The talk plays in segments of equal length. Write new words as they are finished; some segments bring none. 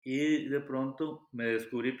y de pronto me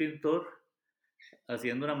descubrí pintor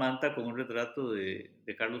haciendo una manta con un retrato de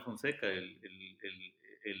Carlos Fonseca, el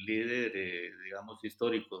líder, digamos,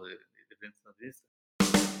 histórico de Frente Sandinista.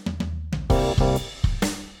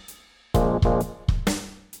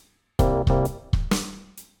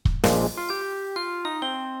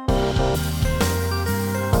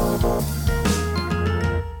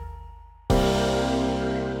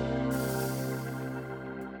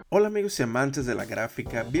 Hola amigos y amantes de la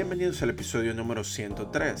gráfica, bienvenidos al episodio número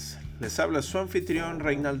 103. Les habla su anfitrión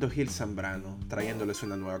Reinaldo Gil Zambrano, trayéndoles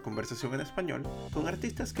una nueva conversación en español con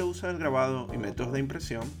artistas que usan el grabado y métodos de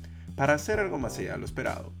impresión para hacer algo más allá de lo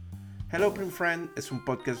esperado. Hello Print Friend es un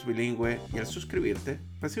podcast bilingüe y al suscribirte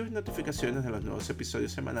recibes notificaciones de los nuevos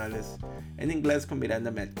episodios semanales en inglés con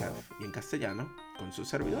Miranda Metcalf y en castellano con su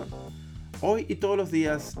servidor. Hoy y todos los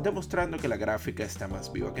días demostrando que la gráfica está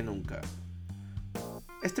más viva que nunca.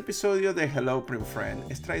 Este episodio de Hello Print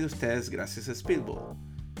Friend es traído a ustedes gracias a Speedball.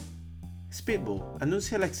 Speedball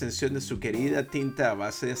anuncia la extensión de su querida tinta a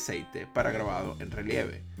base de aceite para grabado en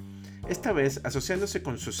relieve, esta vez asociándose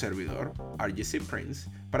con su servidor, RGC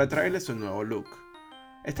Prints, para traerles un nuevo look.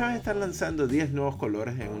 Esta vez están lanzando 10 nuevos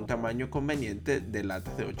colores en un tamaño conveniente de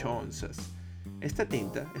latas de 8 onzas. Esta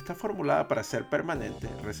tinta está formulada para ser permanente,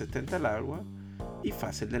 resistente al agua y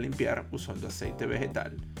fácil de limpiar usando aceite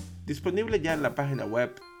vegetal. Disponible ya en la página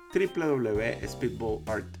web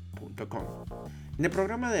www.speedballart.com. En el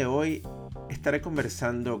programa de hoy estaré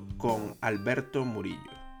conversando con Alberto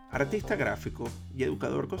Murillo, artista gráfico y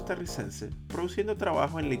educador costarricense, produciendo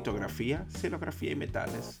trabajo en litografía, xilografía y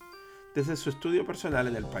metales, desde su estudio personal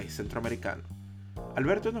en el país centroamericano.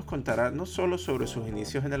 Alberto nos contará no solo sobre sus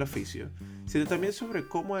inicios en el oficio, sino también sobre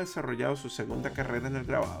cómo ha desarrollado su segunda carrera en el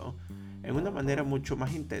grabado en una manera mucho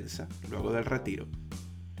más intensa luego del retiro.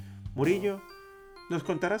 Murillo nos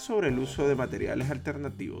contará sobre el uso de materiales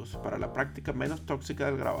alternativos para la práctica menos tóxica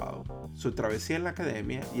del grabado, su travesía en la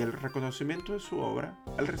academia y el reconocimiento de su obra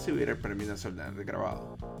al recibir el Premio Nacional de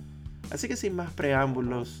Grabado. Así que sin más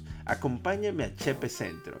preámbulos, acompáñenme a Chepe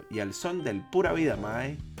Centro y al son del Pura Vida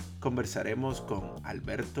Mae, conversaremos con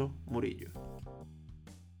Alberto Murillo.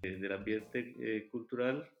 Del ambiente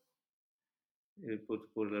cultural,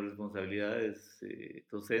 por las responsabilidades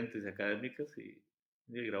docentes y académicas, y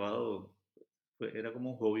el grabado era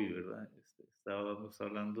como un hobby, ¿verdad? Estábamos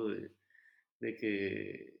hablando de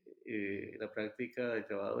que la práctica de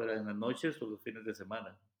grabado era en las noches o los fines de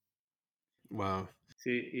semana. Wow.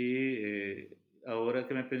 Sí, y ahora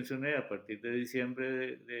que me pensioné a partir de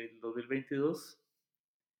diciembre del 2022,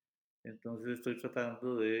 entonces estoy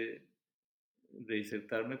tratando de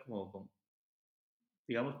insertarme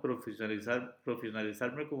digamos,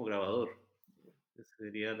 profesionalizarme como grabador. Esa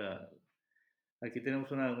sería aquí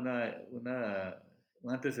tenemos un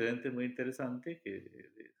antecedente muy interesante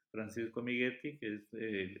de Francisco Amiguetti, que es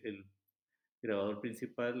el grabador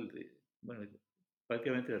principal, bueno,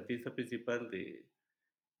 prácticamente el artista principal del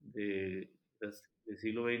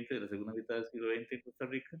siglo XX, de la segunda mitad del siglo XX en Costa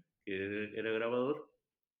Rica, que era grabador,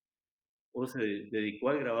 o se dedicó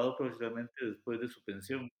al grabado profesionalmente después de su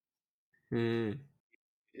pensión.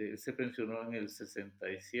 Se pensionó en el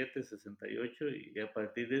 67, 68, y a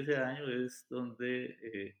partir de ese año es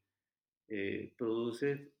donde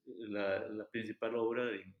produce la principal obra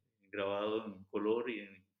grabado en color y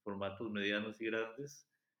en formatos medianos y grandes,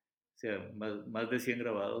 o sea, más de 100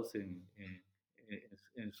 grabados en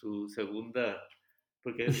su segunda,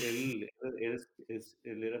 porque él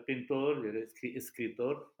era pintor, él era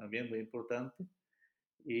escritor también muy importante,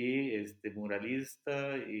 y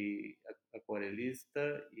muralista y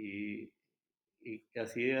acuarelista, y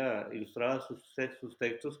ilustraba sus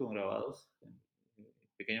textos con grabados en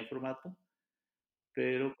pequeño formato,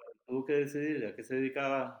 pero cuando tuvo que decidir a qué se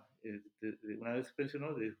dedicaba, una vez se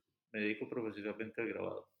pensionó, me dedico profesionalmente al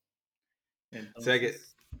grabado. O sea que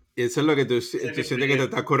Entonces, eso es lo que tú ese es mi sientes que te está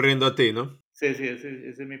proyecto. ocurriendo a ti, ¿no? Sí, sí, ese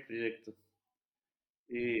es mi proyecto.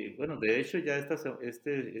 Y bueno, de hecho ya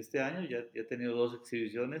este año ya he tenido dos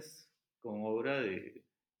exhibiciones con obra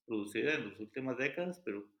producida en las últimas décadas,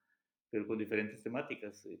 pero con diferentes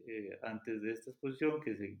temáticas. Antes de esta exposición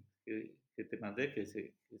que te mandé, que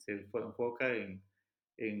se enfoca en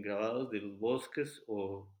grabados de los bosques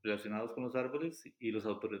o relacionados con los árboles, y los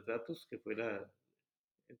autorretratos, que fue el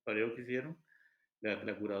pareo que hicieron,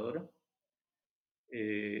 la curadora.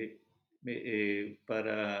 Eh,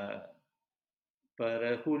 para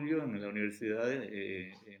julio en la universidad,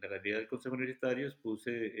 en la galería del Consejo Universitario,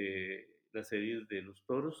 expuse las series de los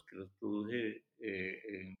toros, que los produje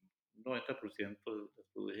en 90%, las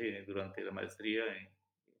produje durante la maestría en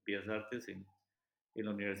Bellas Artes en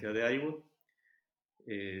la Universidad de Iowa.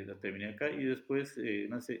 la terminé acá y después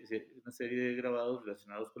una serie de grabados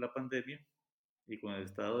relacionados con la pandemia y con el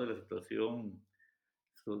estado de la situación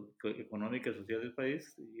económica y social del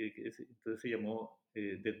país. Entonces se llamó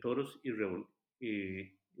De Toros y Revolcados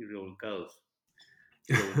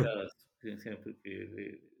y Revolcadas. Sí, sí,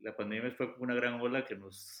 porque la pandemia fue como una gran ola que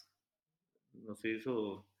nos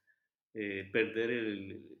hizo perder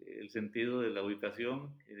el sentido de la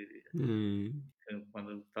ubicación. Mm.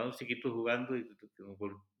 Cuando estábamos chiquitos jugando y nos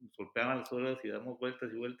golpeaban las olas y damos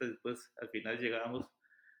vueltas y vueltas, y después al final llegábamos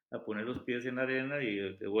a poner los pies en la arena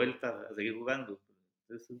y de vuelta a seguir jugando.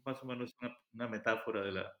 Entonces es más o menos una metáfora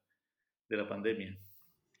de la pandemia.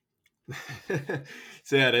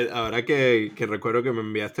 Sí, ahora que recuerdo que me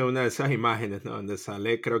enviaste una de esas imágenes, ¿no? Donde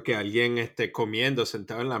sale, creo que alguien comiendo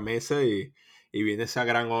sentado en la mesa y viene esa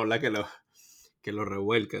gran ola que lo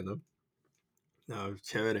revuelca, ¿no? No,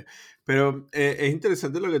 chévere. Pero es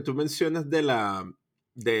interesante lo que tú mencionas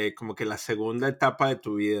de como que la segunda etapa de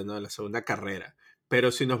tu vida, ¿no? La segunda carrera.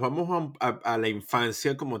 Pero si nos vamos a la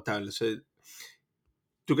infancia como tal, o sea,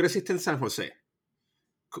 tú creciste en San José.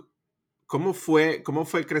 C- cómo fue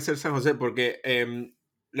crecer en San José? Porque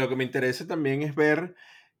lo que me interesa también es ver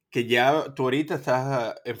que ya tú ahorita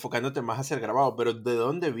estás enfocándote más hacia el grabado, pero ¿de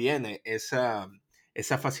dónde viene esa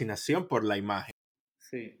fascinación por la imagen?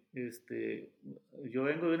 Sí, yo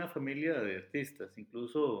vengo de una familia de artistas,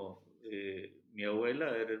 incluso mi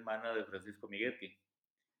abuela era hermana de Francisco Miguetti.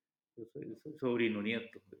 Yo soy sobrino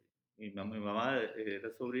nieto. Mi mamá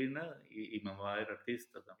era sobrina y mamá era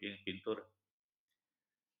artista también, pintora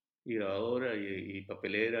y grabadora y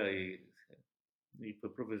papelera y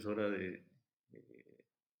fue profesora de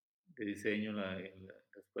diseño en la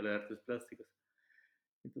Escuela de Artes Plásticas.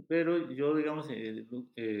 Pero yo, digamos,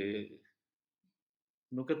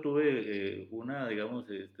 nunca tuve digamos,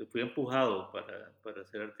 fui empujado para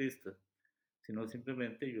ser artista, sino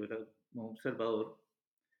simplemente yo era un observador.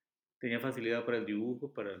 Tenía facilidad para el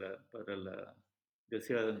dibujo, yo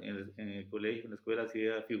hacía en el colegio, en la escuela,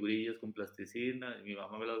 hacía figurillas con plasticina, y mi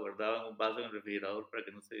mamá me las guardaba en un vaso en el refrigerador para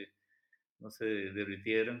que no se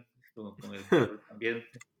derritieran con el calor ambiente.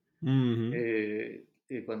 Ujú.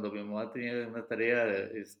 Cuando mi mamá tenía una tarea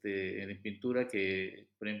en pintura que,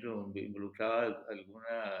 por ejemplo, involucraba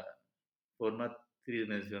alguna forma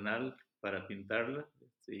tridimensional para pintarla,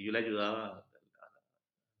 yo le ayudaba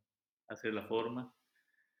a hacer la forma,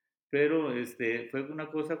 pero fue una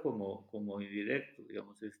cosa como indirecto,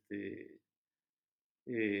 digamos. A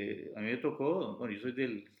mí me tocó, bueno, yo soy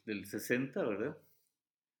del 60, ¿verdad?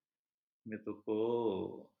 Me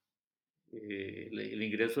tocó el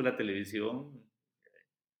ingreso de la televisión.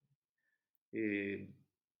 eh,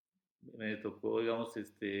 Me tocó, digamos,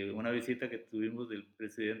 una visita que tuvimos del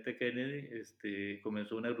presidente Kennedy.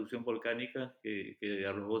 Comenzó una erupción volcánica que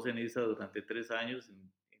arrojó ceniza durante 3 años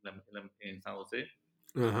en San José.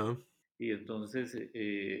 Ajá. Y entonces,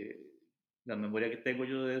 la memoria que tengo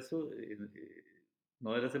yo de eso,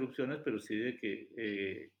 no de las erupciones, pero sí de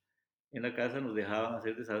que en la casa nos dejaban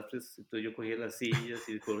hacer desastres. Entonces yo cogía las sillas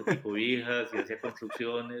y cobijas y hacía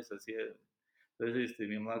construcciones, Entonces,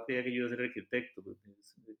 mi mamá creía que yo iba a ser arquitecto,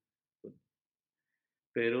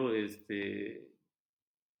 pero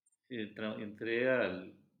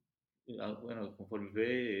entré bueno, conforme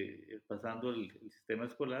fue pasando el sistema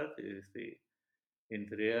escolar,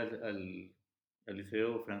 entré al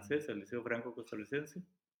liceo francés, al liceo franco-costarricense,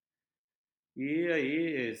 y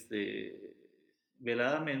ahí,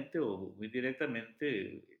 veladamente o muy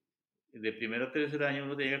directamente, de primero a tercer año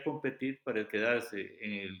uno tenía que competir para quedarse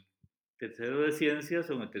en el tercero de ciencias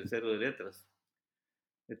o en el tercero de letras.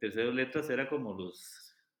 El tercero de letras era como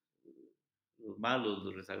los malos,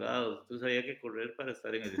 los rezagados, entonces había que correr para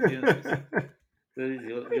estar en el de ciencias. Entonces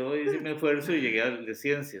yo hice mi esfuerzo y llegué al de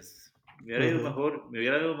ciencias. Ajá. Me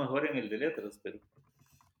hubiera ido mejor en el de letras,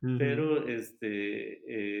 Ujú. pero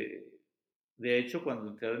de hecho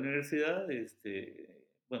cuando entré a la universidad,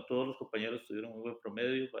 bueno, todos los compañeros tuvieron muy buen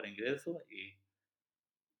promedio para ingreso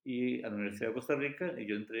y a la Universidad de Costa Rica y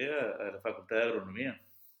yo entré a la Facultad de Agronomía.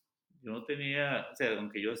 Yo no tenía, o sea,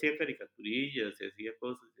 aunque yo hacía caricaturillas y hacía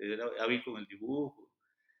cosas, era hábil con el dibujo,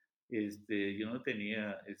 yo no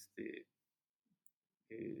tenía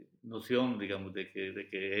noción, digamos, de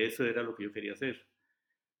que eso era lo que yo quería hacer.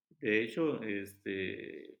 De hecho,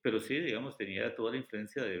 pero sí, digamos, tenía toda la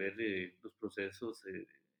influencia de ver los procesos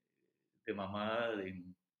de mamá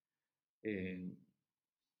en,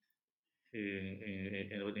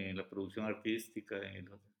 en la producción artística,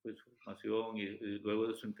 pues, su formación y luego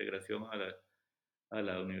de su integración a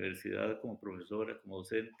la universidad como profesora, como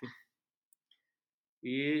docente.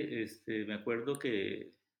 Y me acuerdo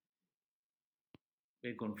que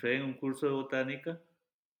me encontré en un curso de botánica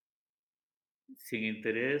sin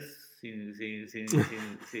interés, sin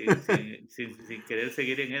querer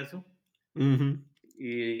seguir en eso. Ujú,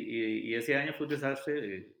 Y ese año fue un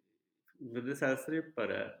desastre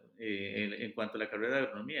en cuanto a la carrera de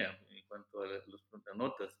agronomía, en cuanto a las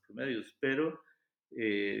notas, promedios, pero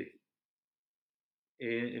eh,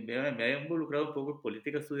 me había involucrado un poco en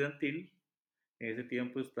política estudiantil. En ese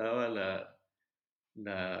tiempo estaba la,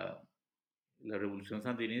 la revolución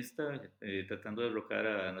sandinista tratando de derrocar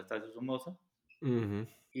a Anastasio Somoza, ujú,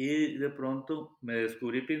 y de pronto me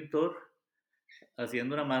descubrí pintor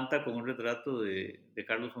haciendo una manta con un retrato de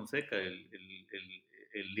Carlos Fonseca, el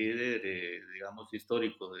líder, digamos,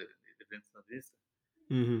 histórico de Frente Sandinista.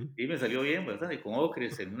 ujú. Y me salió bien, bastante, con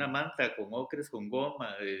ocres, en una manta, con ocres con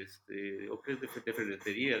goma, ocres de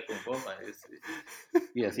ferretería con goma,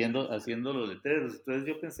 y haciendo los letreros. Entonces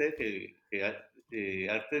yo pensé que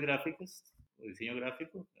artes gráficas, o diseño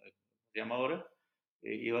gráfico, se llama ahora,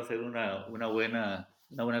 iba a ser una buena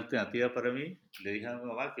alternativa para mí. Le dije a mi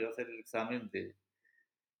mamá que iba a hacer el examen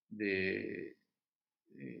de, eh,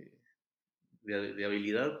 de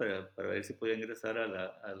habilidad para ver si podía ingresar a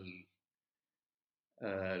la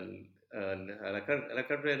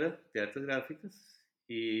carrera de artes gráficas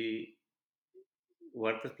o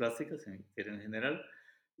artes plásticas en general.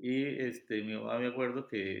 Y mi mamá, me acuerdo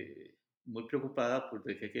que muy preocupada por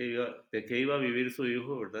de qué iba a vivir su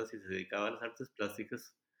hijo, ¿verdad? Si se dedicaba a las artes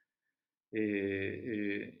plásticas,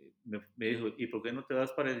 me dijo, ¿y por qué no te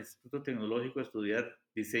vas para el Instituto Tecnológico a estudiar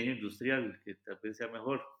diseño industrial, que tal vez sea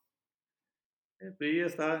mejor? Pero yo ya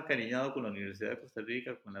estaba encariñado con la Universidad de Costa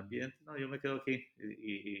Rica, con el ambiente. No, yo me quedo aquí.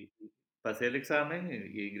 Y pasé el examen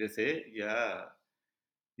y ingresé.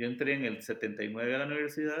 Yo entré en el 79 a la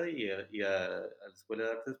universidad y a la Escuela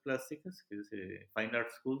de Artes Plásticas, que es Fine Art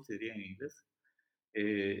School, se diría en inglés.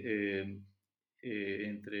 Eh, eh,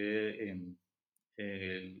 Entré en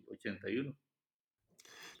el 81.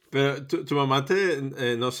 Pero tu mamá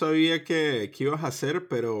no sabía qué ibas a hacer,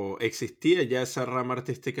 pero existía ya esa rama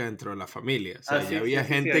artística dentro de la familia. O Ah, sea, ya sí, sí, había sí,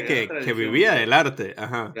 sí, gente había una que tradición vivía del ya. arte.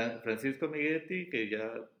 Ajá. Francisco Miguetti, que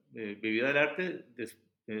ya vivía del arte,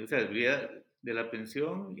 o sea, vivía de la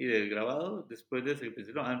pensión y del grabado después de se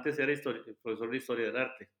pensionó. Antes era profesor de historia del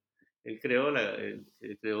arte. Él creó,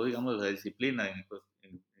 digamos, la disciplina en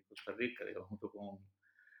Costa Rica, digamos, junto con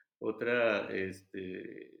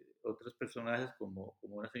otros personajes como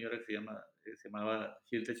una señora se llamaba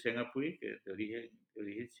Hilde Chen Apuy, que de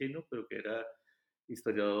origen chino, pero que era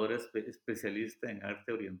historiadora especialista en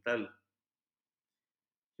arte oriental.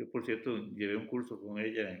 Yo, por cierto, llevé un curso con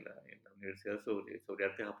ella en la universidad sobre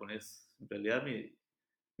arte japonés. En realidad,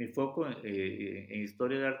 mi foco en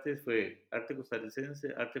historia de arte fue arte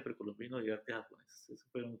costarricense, arte precolombino y arte japonés. Esos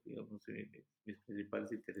fueron, digamos, mis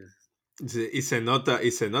principales intereses. Sí, y se nota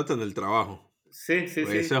en el trabajo. Sí, sí,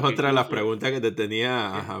 Pues esa sí, es que otra de las incluso, preguntas que te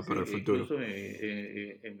tenía, ajá, sí, para el futuro. incluso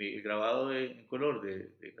en mi grabado en color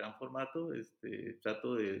de gran formato,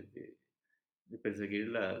 trato de perseguir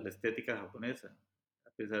la estética japonesa,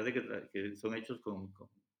 a pesar de que son hechos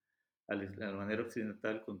a la manera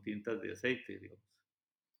occidental con tintas de aceite, digamos.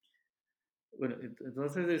 Bueno,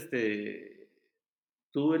 entonces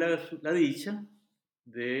tuve la dicha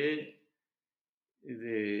de,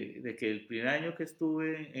 de que el primer año que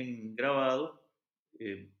estuve en grabado,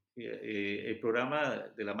 el programa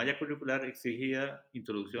de la malla curricular exigía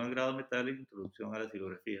introducción al grado metal e introducción a la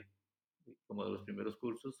silografía, como de los primeros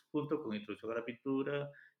cursos, junto con introducción a la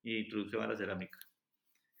pintura e introducción a la cerámica.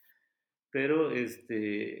 Pero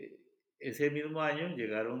ese mismo año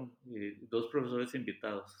llegaron dos profesores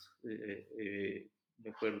invitados. Me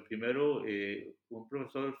acuerdo, primero un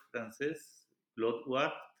profesor francés, Claude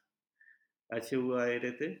Huart,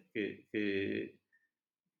 Huart, que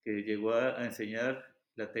llegó a enseñar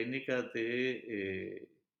la técnica de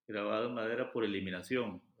grabado en madera por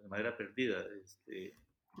eliminación, de madera perdida.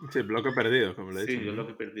 Sí, bloque perdido, como le Sí, yo lo dicen.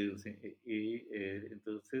 que he perdido, sí. Y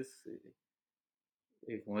entonces,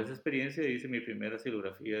 con esa experiencia hice mi primera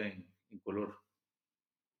silografía en color.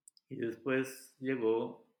 Y después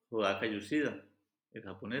llegó Hodaka Yoshida, el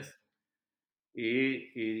japonés,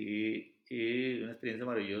 y una experiencia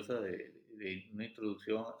maravillosa de una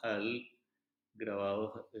introducción al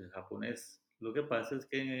grabado japonés. Lo que pasa es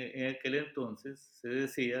que en aquel entonces se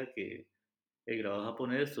decía que el grabado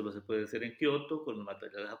japonés solo se puede hacer en Kioto, con los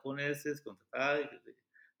materiales japoneses,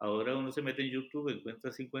 ahora uno se mete en YouTube,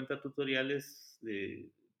 encuentra 50 tutoriales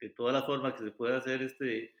de todas las formas que se puede hacer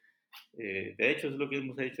de hecho, es lo que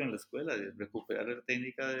hemos hecho en la escuela, de recuperar la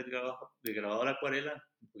técnica del grabado a la acuarela,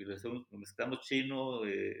 porque lo mezclamos chino,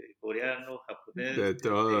 coreano, japonés, De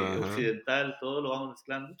todo, ajá. occidental, todo lo vamos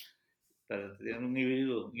mezclando para tener un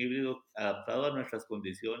híbrido adaptado a nuestras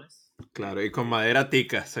condiciones, Claro, y con madera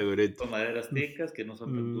tica, segurito. con maderas ticas que no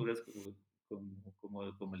son tan Mm. duras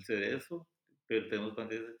como el cerezo, pero tenemos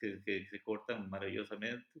maderas que se cortan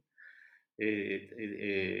maravillosamente.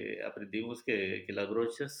 Aprendimos que las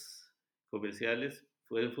brochas comerciales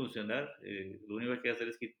pueden funcionar. Lo único que hay que hacer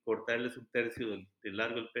es cortarles un tercio del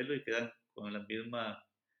largo del pelo y quedan con la misma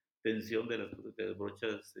tensión de las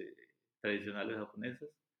brochas tradicionales japonesas.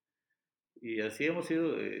 Y así hemos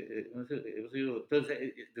ido. Entonces,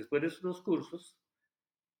 después de esos dos cursos,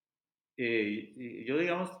 y yo,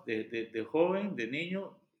 digamos, de joven, de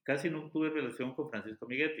niño, casi no tuve relación con Francisco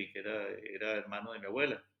Miguetti, que era hermano de mi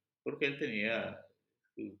abuela, porque él tenía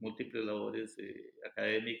sus múltiples labores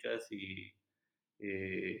académicas y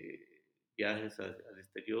eh, viajes al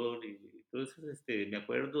exterior. Y entonces me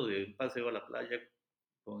acuerdo de un paseo a la playa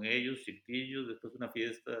con ellos, chiquillos, después una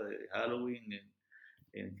fiesta de Halloween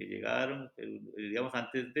en que llegaron, pero, digamos,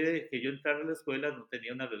 antes de que yo entrara a la escuela no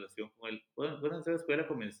tenía una relación con él. Bueno, en la escuela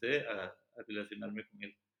comencé a relacionarme con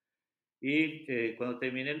él. Y cuando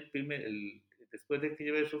terminé después de que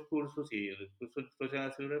llevé esos cursos y el curso de introducción a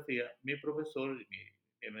la geografía, mi profesor,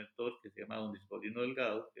 mi mentor, que se llama don Paulino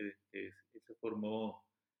Delgado, que se formó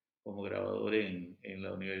como grabador en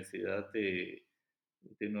la Universidad de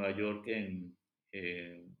Nueva York,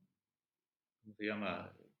 ¿cómo se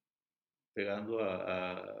llama? Pegando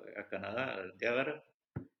a Canadá, al Niágara.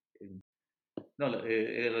 No, la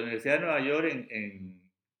Universidad de Nueva York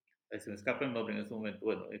se me escapa el nombre en este momento,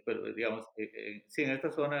 bueno, pero digamos, sí, en esta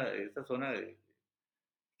zona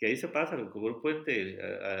que ahí se pasa como un puente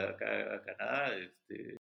a Canadá,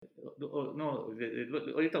 no,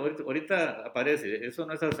 ahorita aparece, eso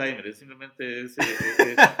no es Alzheimer, es simplemente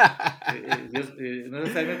no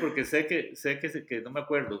es Alzheimer porque que no me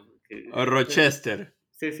acuerdo, O Rochester,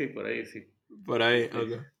 sí, sí, por ahí, sí. por ahí. Este,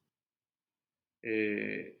 Okay.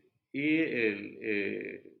 Eh, y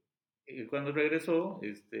él cuando regresó,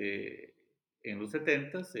 en los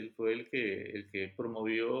 70, él fue el que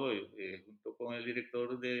promovió, junto con el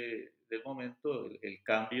director del momento, el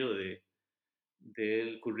cambio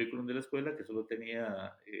del currículum de la escuela, que solo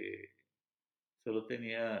tenía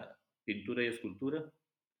pintura y escultura,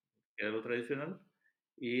 que era lo tradicional,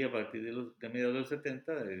 y a partir de mediados de los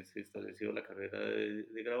 70 se estableció la carrera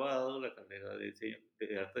de grabado, la carrera de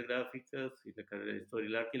artes gráficas, y la carrera de historia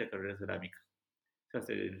del arte y la carrera de cerámica. O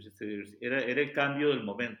sea, era el cambio del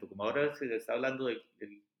momento, como ahora se está hablando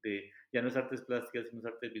ya no es artes plásticas, sino es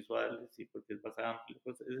artes visuales, y porque es más amplio,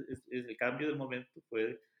 pues el cambio del momento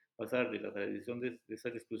fue pasar de la tradición de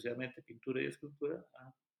ser exclusivamente pintura y escultura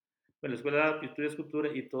a, bueno, la escuela era pintura y escultura,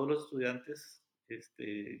 y todos los estudiantes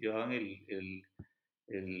llevaban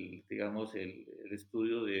digamos, el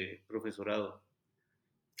estudio de profesorado,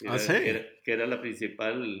 que Ah, era, que, sí. era, que era la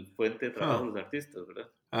principal fuente de trabajo Huh. de los artistas, ¿verdad?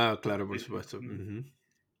 Ah, claro, por supuesto. Ujú.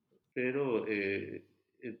 Pero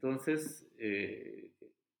entonces,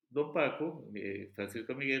 don Paco,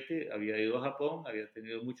 Francisco Amiguete, había ido a Japón, había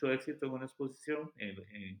tenido mucho éxito en una exposición en los,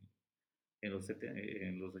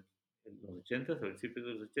 en los 80, a principios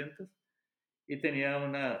de los 80, y tenía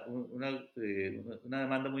una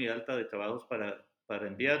demanda muy alta de trabajos para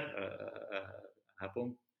enviar a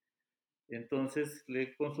Japón. Entonces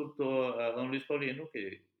le consultó a don Luis Paulino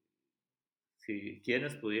que si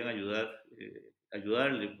quienes podían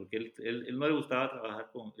ayudarle, porque él no le gustaba trabajar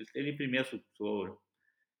él imprimía su obra,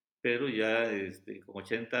 pero ya con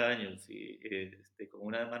 80 años y con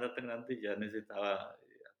una demanda tan grande ya necesitaba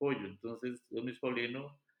apoyo. Entonces, don Luis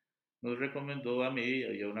Paulino nos recomendó a mí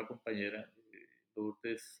y a una compañera,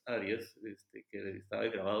 Lourdes Arias, que estaba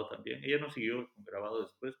de grabado también. Ella no siguió con grabado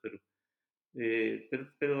después, pero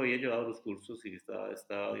había llevado los cursos y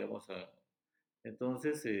estaba digamos,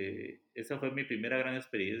 entonces, esa fue mi primera gran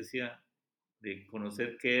experiencia de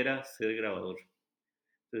conocer qué era ser grabador.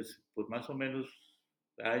 Entonces, por más o menos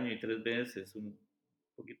año y 3 meses, un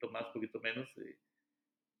poquito más, poquito menos,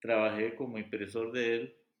 trabajé como impresor de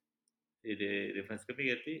él, de Francisco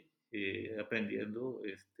Miguetti, aprendiendo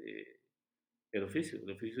el oficio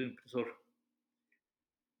de impresor.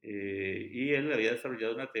 Y él había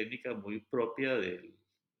desarrollado una técnica muy propia del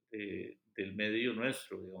medio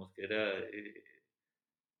nuestro, digamos, que era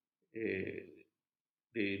eh,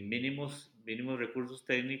 de mínimos recursos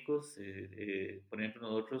técnicos. Por ejemplo,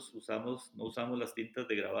 nosotros no usamos las tintas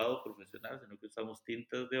de grabado profesional, sino que usamos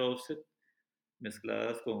tintas de offset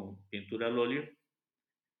mezcladas con pintura al óleo,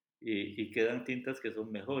 y quedan tintas que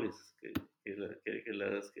son mejores que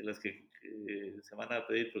las que se van a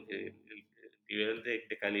pedir, porque el nivel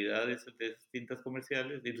de calidad de esas tintas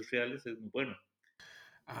comerciales, de industriales, es muy bueno.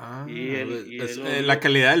 El la óleo,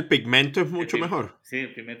 calidad del pigmento es mucho mejor. sí,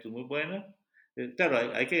 el pigmento es muy bueno.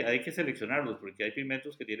 Claro, hay que seleccionarlos porque hay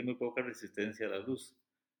pigmentos que tienen muy poca resistencia a la luz.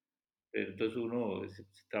 Entonces uno se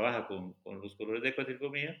trabaja con los colores de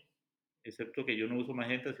cuatricomía, excepto que yo no uso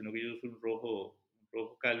magenta, sino que yo uso un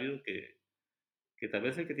rojo cálido que tal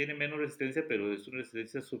vez es el que tiene menos resistencia, pero es una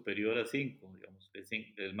resistencia superior a 5, digamos.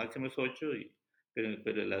 El máximo es 8,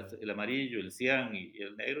 pero el amarillo, el cian y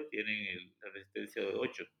el negro tienen la resistencia de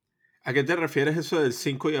 8. ¿A qué te refieres eso del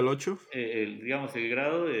 5 y el 8? Digamos, el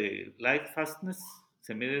grado de light fastness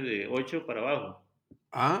se mide de 8 para abajo.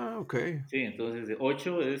 Ah, ok. Sí, entonces de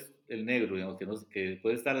 8 es el negro, digamos, que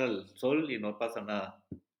puede estar al sol y no pasa nada.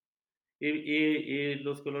 Y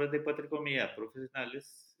los colores de cuatricomía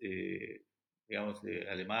profesionales, digamos,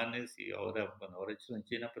 alemanes y ahora, bueno, ahora hechos en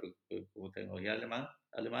China, pero como tecnología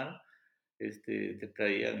alemana, te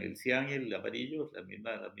traían el cian y el amarillo, la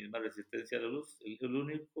misma resistencia a la luz. El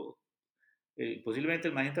único, posiblemente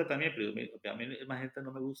el magenta también, pero a mí el magenta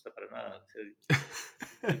no me gusta para nada. O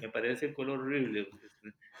sea, me parece el color horrible.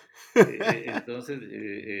 Entonces,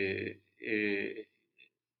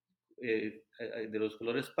 de los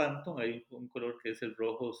colores Pantone hay un color que es el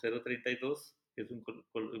rojo 032, que es un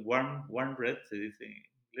warm red, se dice en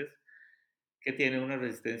inglés, que tiene una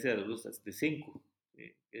resistencia de la luz de 5,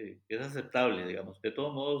 que es aceptable, digamos. De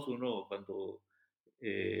todos modos, uno cuando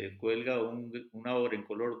cuelga una obra en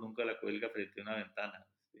color, nunca la cuelga frente a una ventana,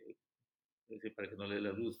 es decir, para que no le dé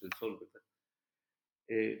la luz del sol, ¿verdad?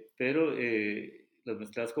 Pero las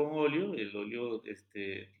mezclas con óleo, el óleo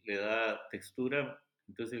le da textura,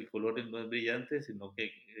 entonces el color no es brillante, sino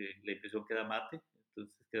que la impresión queda mate,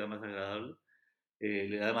 entonces queda más agradable.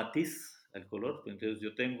 Le da matiz al color, entonces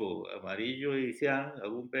yo tengo amarillo y cian,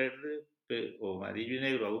 hago un verde, o amarillo y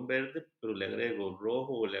negro, hago un verde, pero le agrego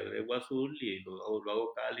rojo o le agrego azul y lo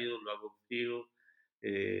hago cálido, lo hago frío,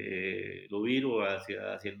 lo viro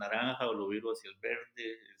hacia el naranja o lo viro hacia el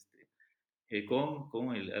verde,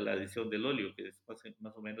 la adición del óleo, que es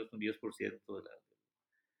más o menos un 10%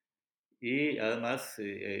 y además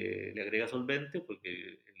le agrega solvente,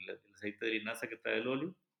 porque el aceite de linaza que trae el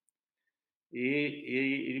óleo,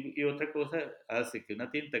 y otra cosa hace que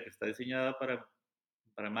una tinta que está diseñada para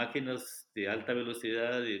máquinas de alta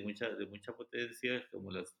velocidad y de mucha potencia,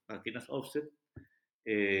 como las máquinas offset,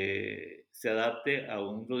 se adapte a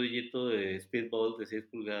un rodillito de speedball de 6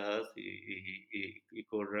 pulgadas y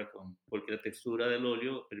corra porque la textura del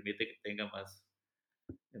óleo permite que tenga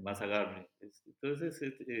más agarre. Entonces,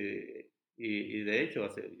 y de hecho,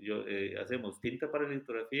 hacemos tinta para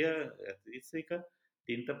litografía artística,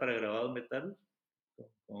 tinta para grabado metal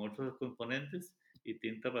con otros componentes y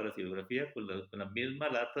tinta para silografía con la misma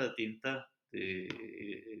lata de tinta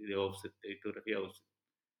de offset, de litografía offset.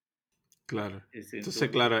 Claro. Entonces, Entonces,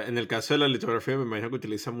 claro, en el caso de la litografía me imagino que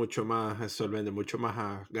utiliza mucho más solvente, mucho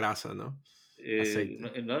más grasa, ¿no? Aceite.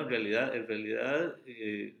 no, en realidad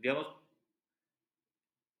digamos,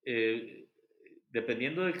 eh,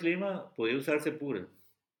 dependiendo del clima, puede usarse pura,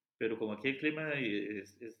 pero como aquí el clima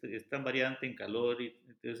es tan variante en calor, y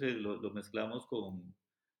entonces lo mezclamos con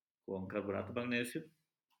carbonato de magnesio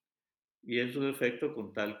y en su defecto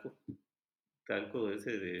con talco de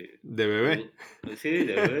ese De bebé. sí,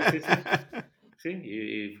 de bebé, sí, sí,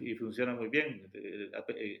 sí, y funciona muy bien.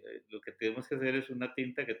 Lo que tenemos que hacer es una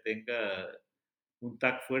tinta que tenga un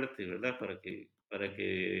tag fuerte, ¿verdad? Para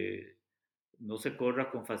que no se corra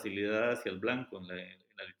con facilidad hacia el blanco en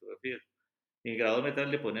la litografía. En grado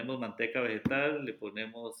metal le ponemos manteca vegetal, le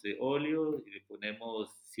ponemos óleo y le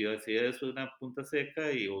ponemos, si es una punta seca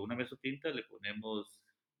o una mesotinta, le ponemos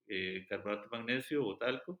carbonato de magnesio o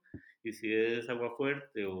talco. Y si es agua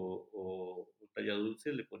fuerte o talla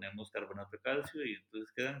dulce, le ponemos carbonato de calcio y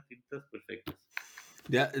entonces quedan tintas perfectas.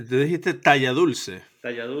 Ya, tú dijiste talla dulce.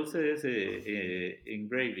 Talla dulce es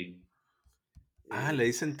engraving. Ah, Eh, le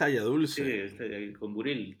dicen talla sí, dulce. con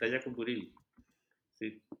buril, talla con buril.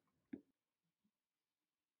 Sí.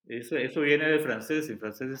 Eso viene del francés, en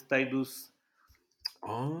francés es taille douce.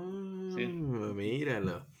 Oh, Sí,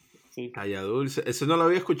 míralo. sí, Talla dulce. Eso no lo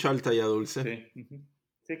había escuchado, el talla dulce. sí.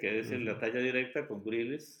 Sí, que es Ujú. la talla directa con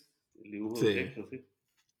buriles, el dibujo Sí, directo, sí.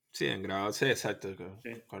 sí, en grado, sí, exacto,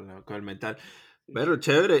 Sí, con el metal. sí. Pero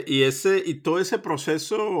chévere. Y todo ese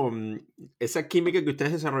proceso, esa química que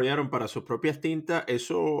ustedes desarrollaron para sus propias tintas,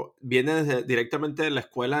 ¿eso viene directamente de la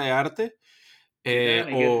escuela de arte?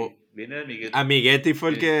 O Viene de Amiguetti. Amiguetti fue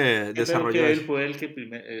el Sí. que Pero desarrolló que él eso. fue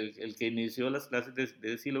el que inició las clases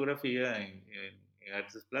de silografía en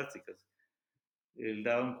artes plásticas. Él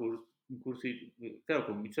daba un curso, claro,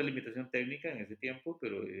 con mucha limitación técnica en ese tiempo,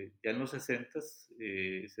 pero ya en los 60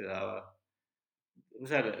 se daba o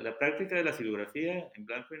sea, la práctica de la silografía en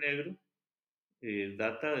blanco y negro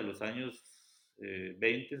data de los años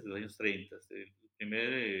 20, de los años 30. El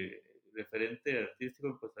primer referente artístico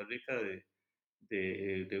en Costa Rica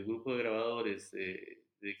del grupo de grabadores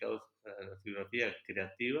dedicados a la silografía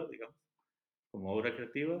creativa, digamos, como obra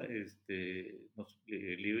creativa,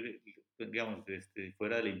 libre, digamos,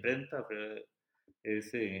 fuera de la imprenta,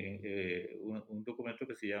 es un documento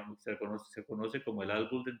que se conoce como el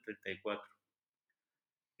álbum del 34,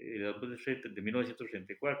 el álbum de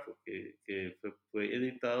 1934, que fue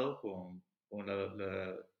editado con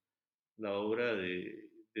la obra de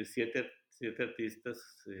siete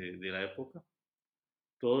artistas de la época,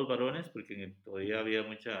 todos varones, porque todavía había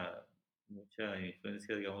mucha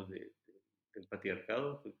influencia, digamos, del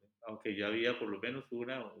patriarcado, pues, aunque ya había por lo menos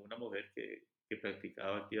una mujer que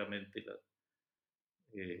practicaba activamente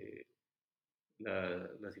eh,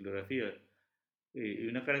 la silografía. Y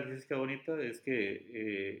una característica bonita es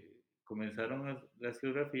que comenzaron la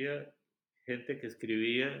silografía gente que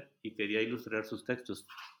escribía y quería ilustrar sus textos.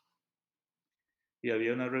 Y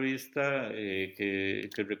había una revista que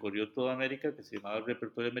recorrió toda América que se llamaba el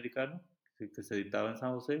Repertorio Americano, que se editaba en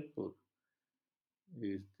San José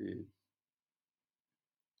este,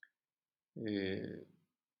 eh,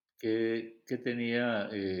 que tenía,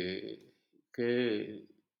 que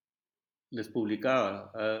les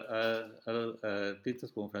publicaba a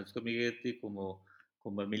artistas como Francisco Miguetti, como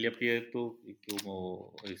Emilia Prieto, y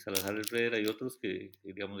como Salazar Herrera y otros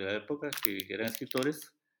digamos, de la época, que eran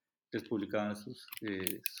escritores, les publicaban sus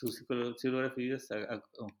psicografías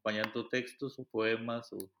acompañando textos o poemas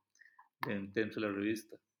dentro de la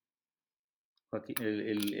revista.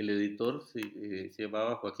 El editor se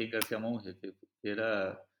llamaba Joaquín García Monge, que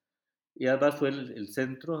era, y además fue el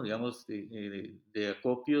centro, digamos, de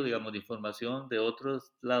acopio, digamos, de información de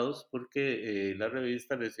otros lados, porque la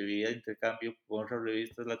revista recibía intercambio con otras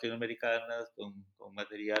revistas latinoamericanas, con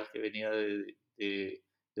material que venía de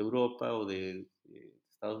Europa o de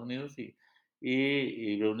Estados Unidos,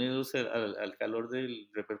 y reunidos al calor del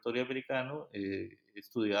repertorio americano,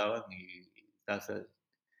 estudiaban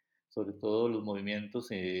sobre todo los movimientos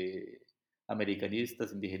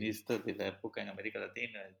americanistas, indigenistas de la época en América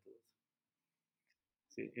Latina.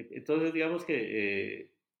 Sí. Entonces, digamos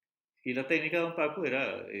que, y la técnica de Don Paco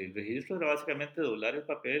era, el registro era básicamente doblar el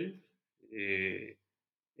papel eh,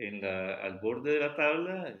 al borde de la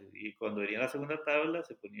tabla, y cuando venía la segunda tabla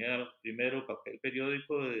se ponía primero papel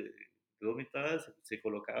periódico de dos mitades, se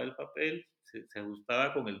colocaba el papel, se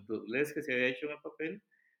ajustaba con el doblez que se había hecho en el papel,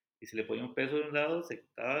 y se le ponía un peso de un lado, se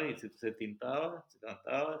quitaba y se tintaba, se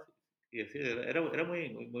levantaba, y así, era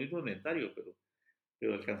muy rudimentario, pero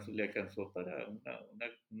le alcanzó para un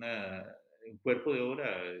cuerpo de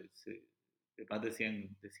obra de más de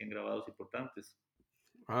 100 grabados importantes.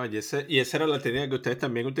 Ah, y esa era la técnica que ustedes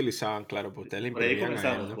también utilizaban, claro, pues ustedes la Por ahí imprimían a él,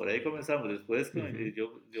 comenzamos, ¿no? por ahí comenzamos. Después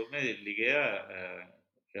Ujú. yo me ligué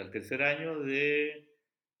al tercer año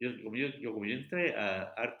como yo entré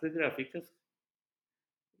a artes gráficas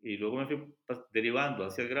y luego me fui derivando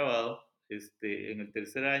hacia el grabado, en el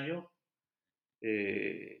tercer año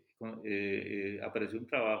apareció un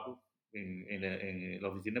trabajo en la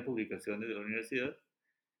oficina de publicaciones de la universidad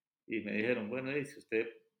y me dijeron, bueno, si usted,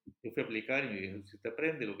 yo fui a aplicar y me dijeron, si usted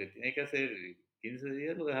aprende lo que tiene que hacer, en 15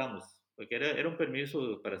 días lo dejamos, porque era un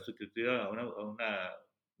permiso para sustituir a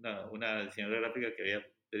una diseñadora gráfica que había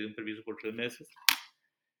pedido un permiso por 3 meses.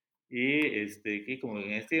 Que como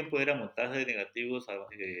en este tiempo era montaje de negativos a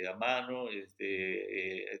mano,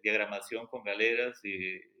 diagramación con galeras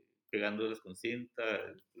y pegándoles con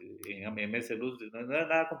cinta, en MS Luz, no era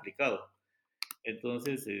nada complicado.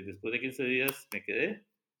 Entonces, después de 15 días me quedé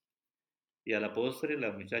y a la postre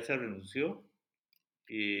la muchacha renunció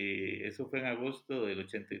y eso fue en agosto del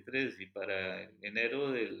 83 y para enero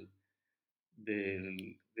del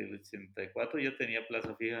 84 ya tenía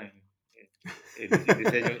plaza fija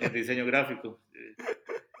en diseño gráfico.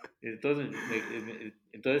 Entonces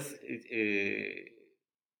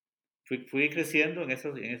fui creciendo en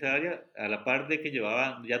esa área a la par de que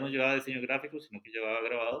ya no llevaba diseño gráfico, sino que llevaba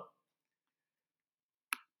grabado.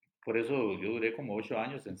 Por eso yo duré como 8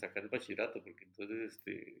 años en sacar el bachillerato, porque entonces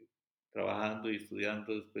trabajando y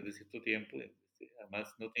estudiando después de cierto tiempo,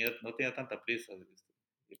 además no tenía tanta prisa,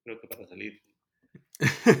 yo creo que para salir.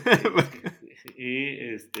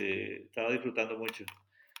 Estaba disfrutando mucho.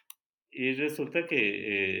 Y resulta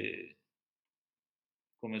que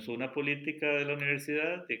comenzó una política de la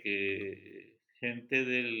universidad de que gente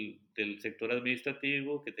del sector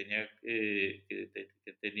administrativo que tenía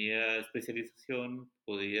especialización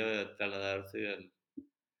podía trasladarse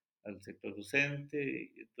al sector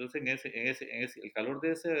docente. Entonces, el calor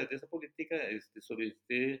de esa política,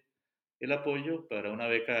 solicité el apoyo para una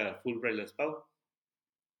beca Fulbright La SPAO.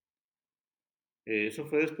 Eso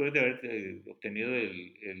fue después de haber obtenido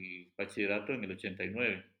el bachillerato en el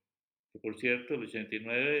 89. Que por cierto, el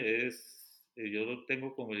 89 yo lo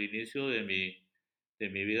tengo como el inicio de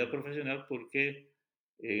mi vida profesional porque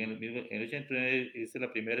en el 89 hice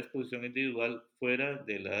la primera exposición individual fuera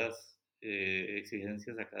de las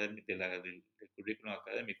exigencias académicas, del currículum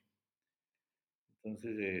académico.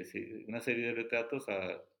 Entonces, sí, una serie de retratos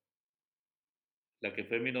a la que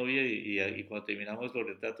fue mi novia y cuando terminamos los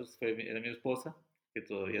retratos era mi esposa, que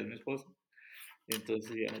todavía es mi esposa.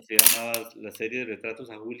 Entonces ya se llamaba la serie de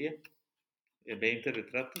retratos a Julia, 20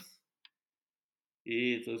 retratos.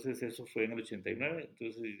 Y entonces eso fue en el 89.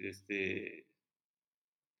 Entonces,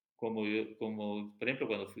 por ejemplo,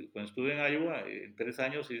 cuando estuve en Iowa, en 3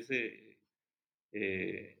 años hice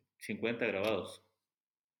 50 grabados.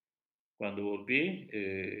 Cuando volví,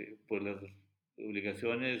 por las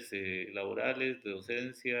obligaciones laborales, de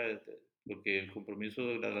docencia, porque el compromiso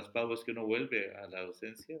de las PAU es que uno vuelve a la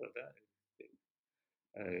docencia, ¿verdad?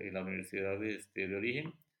 En la universidad de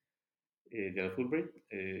origen, de la Fulbright.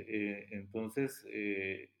 Entonces,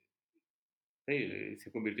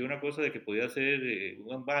 se convirtió en una cosa de que podía hacer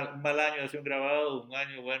un mal año hacía un grabado, un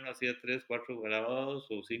año bueno hacía 3, 4 grabados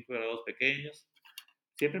o 5 grabados pequeños.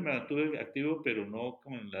 Siempre me mantuve activo, pero no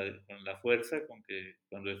con la fuerza con que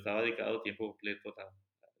cuando estaba dedicado tiempo completo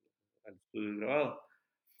al estudio del grabado.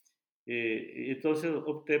 Entonces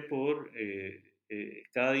opté por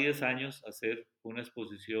cada 10 años hacer una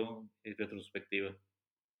exposición retrospectiva.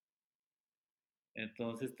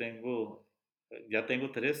 Entonces ya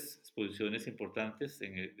tengo 3 exposiciones importantes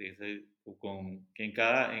que en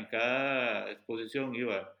cada exposición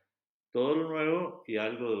iba todo lo nuevo y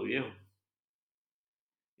algo de lo viejo.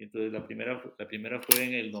 Entonces la primera fue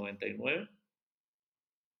en el 99,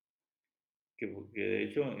 que de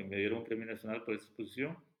hecho me dieron un premio nacional por esa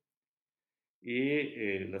exposición,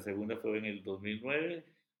 y la segunda fue en el 2009,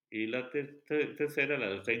 y la tercera, la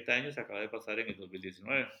de los 30 años, acaba de pasar en el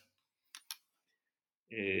 2019.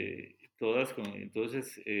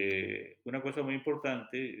 Entonces, una cosa muy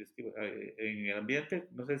importante es que en el ambiente,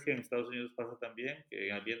 no sé si en Estados Unidos pasa también, que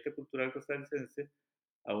en el ambiente cultural costarricense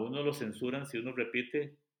a uno lo censuran si uno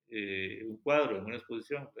repite un cuadro en una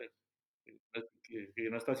exposición, pues, que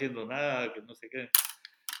no está haciendo nada, que no sé qué.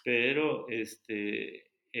 Pero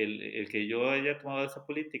el que yo haya tomado esa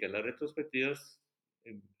política, las retrospectivas,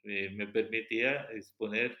 me permitía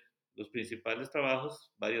exponer los principales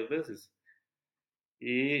trabajos varias veces.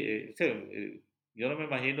 Y o sea, yo no me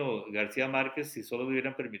imagino García Márquez si solo le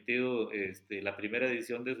hubieran permitido la primera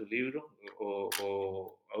edición de su libro,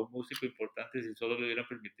 o a un músico importante si solo le hubieran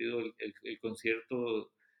permitido el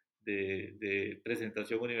concierto de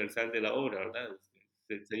presentación universal de la obra, ¿verdad?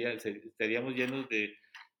 Estaríamos llenos de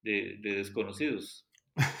desconocidos.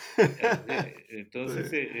 Entonces,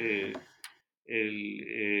 Sí.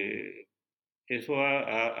 el, eso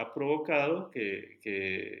ha provocado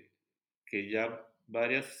que ya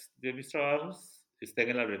varias de mis trabajos estén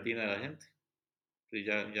en la retina de la gente.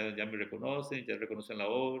 Ya me reconocen, ya reconocen la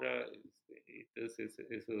obra, entonces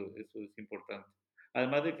eso es importante.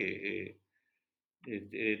 Además de que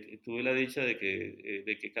tuve la dicha de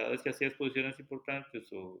que cada vez que hacía exposiciones importantes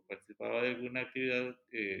o participaba de alguna actividad,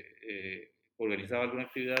 organizaba alguna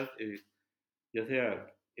actividad, ya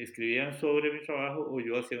sea escribían sobre mi trabajo o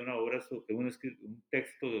yo hacía una obra, un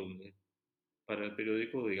texto para el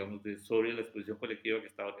periódico, digamos, sobre la exposición colectiva que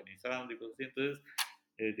estaba organizando y cosas así. Entonces,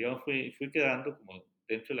 digamos, fui quedando como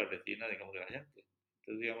dentro de la retina, digamos, de la gente.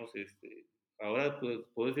 Entonces, digamos, ahora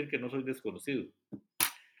puedo decir que no soy desconocido,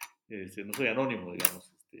 no soy anónimo,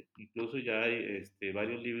 digamos. Incluso ya hay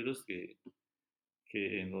varios libros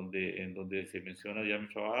en donde se menciona ya mi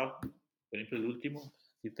trabajo. Por ejemplo, el último,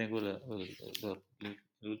 sí tengo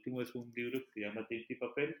el último es un libro que se llama Tinta y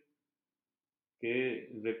Papel,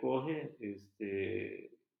 que recoge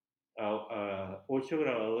a 8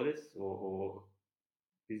 grabadores, o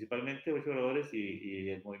principalmente 8 grabadores y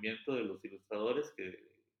el movimiento de los ilustradores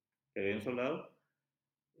que habían soldado.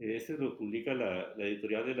 Este lo publica la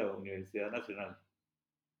editorial de la Universidad Nacional,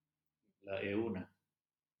 la EUNA.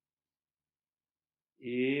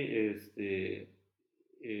 Y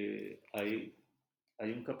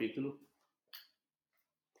hay un capítulo,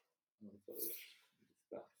 vamos a ver, ¿dónde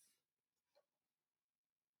está?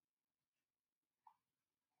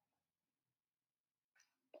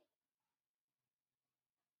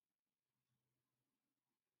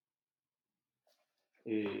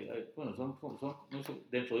 Bueno, no sé,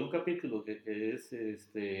 dentro de un capítulo que es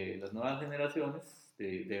las nuevas generaciones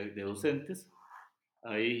de docentes,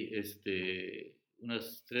 hay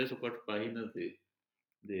unas 3 o 4 páginas de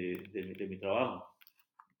mi trabajo.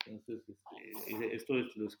 Entonces, esto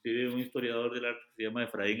lo escribe un historiador del arte que se llama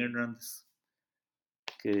Efraín Hernández,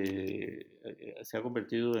 que se ha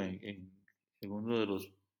convertido en uno de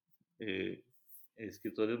los eh,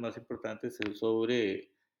 escritores más importantes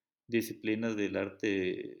sobre disciplinas de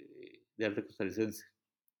arte costarricense.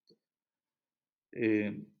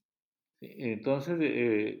 Eh, entonces,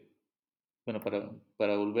 bueno,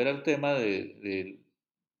 para volver al tema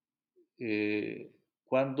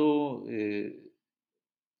cuando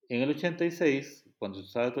en el 86, cuando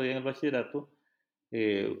estaba todavía en el bachillerato,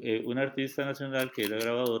 una artista nacional que era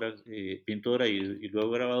grabadora, pintora y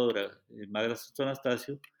luego grabadora, Magda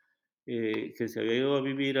Anastasio, que se había ido a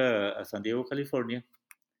vivir a San Diego, California,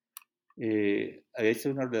 había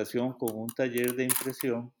hecho una relación con un taller de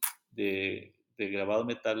impresión de grabado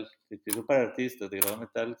metal, que hizo para artistas de grabado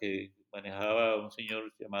metal que manejaba un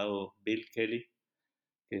señor llamado Bill Kelly,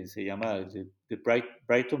 que se llama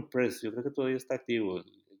Brighton Press. Yo creo que todavía está activo.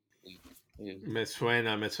 El- Me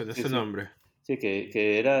suena sí, ese sí. nombre. Sí,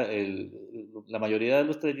 que era la mayoría de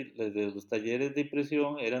los talleres de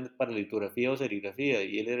impresión eran para litografía o serigrafía,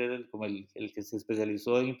 y él era como el que se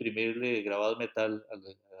especializó en imprimirle grabado metal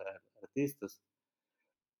a artistas.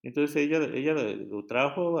 Entonces ella lo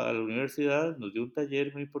trajo a la universidad, nos dio un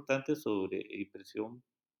taller muy importante sobre impresión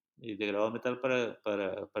de grabado metal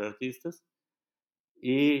para artistas,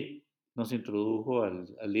 y nos introdujo al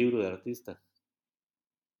libro de artista.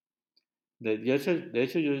 De hecho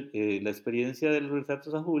la experiencia del retrato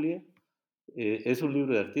San Julia es un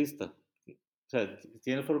libro de artista. O sea,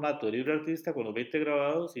 tiene el formato de libro de artista con los 20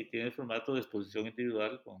 grabados, y tiene el formato de exposición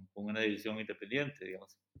individual con una edición independiente,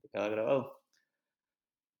 digamos, de cada grabado.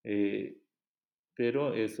 Eh,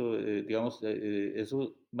 pero eso, digamos,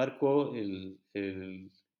 eso marcó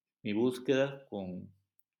mi búsqueda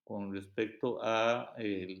con respecto a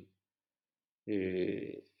qué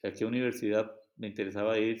universidad me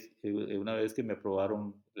interesaba ir una vez que me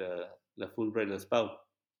aprobaron la Fulbright y la SPAU.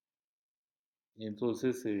 Y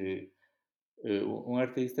entonces, un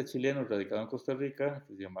artista chileno radicado en Costa Rica,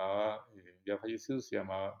 que se llamaba, ya fallecido, se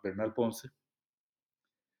llamaba Bernal Ponce,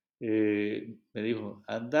 me dijo,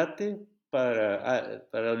 andate para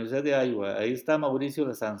la Universidad de Iowa, ahí está Mauricio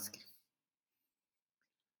Lasansky.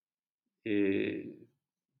 Eh,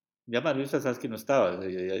 ya Mauricio Lasansky no estaba,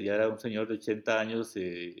 ya era un señor de 80 años,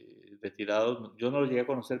 retirado. Yo no lo llegué a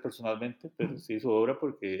conocer personalmente, pero sí su obra,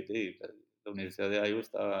 porque la Universidad de Iowa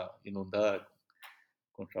estaba inundada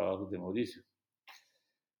con trabajos de Mauricio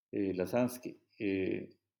Lasansky.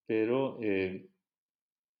 Pero,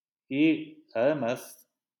 y además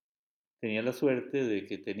tenía la suerte de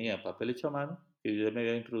que tenía papel hecho a mano, que yo ya me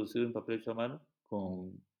había introducido en papel hecho a mano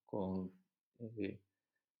con eh,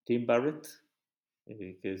 Tim Barrett,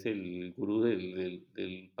 que es el gurú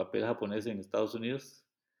del papel japonés en Estados Unidos,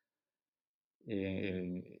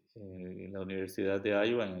 en la Universidad de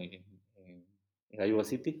Iowa, en Iowa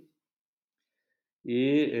City.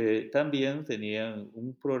 Y también tenían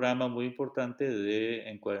un programa muy importante de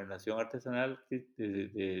encuadernación artesanal,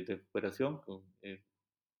 de recuperación.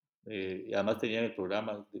 Y además tenían el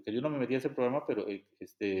programa, que yo no me metí a ese programa, pero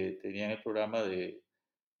tenían el programa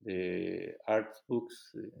de Arts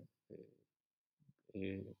Books,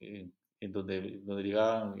 en donde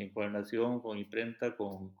llegaban encuadernación con imprenta,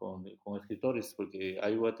 con escritores, porque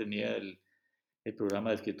Iowa tenía el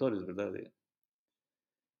programa de escritores, ¿verdad?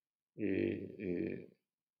 Eh, eh,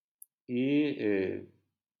 y, eh,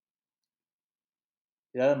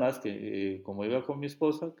 y además que, como iba con mi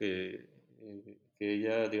esposa, que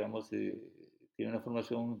ella, digamos, tiene una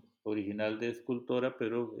formación original de escultora,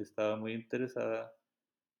 pero estaba muy interesada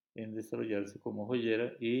en desarrollarse como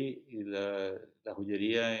joyera, y la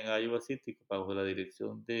joyería en Iowa City, bajo la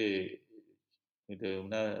dirección de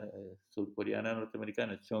una surcoreana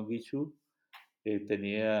norteamericana, Chong Gi-chu,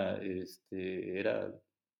 era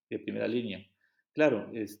de primera línea.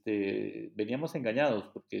 Claro, veníamos engañados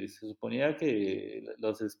porque se suponía que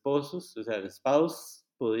los esposos, o sea, el spouse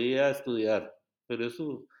podía estudiar, pero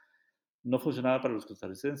eso no funcionaba para los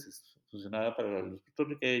costarricenses, funcionaba para los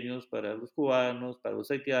puertorriqueños, para los cubanos, para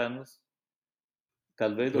los haitianos,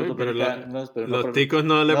 tal vez los Uy, pero dominicanos, pero no los para... ticos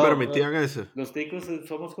no le No, no, permitían eso. los ticos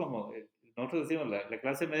somos como, nosotros decimos, la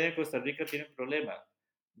clase media en Costa Rica tiene un problema.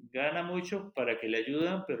 Gana mucho para que le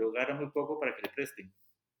ayudan, pero gana muy poco para que le presten.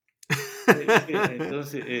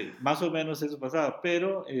 Entonces, más o menos eso pasaba,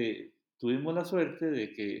 pero tuvimos la suerte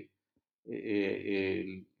de que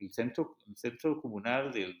el centro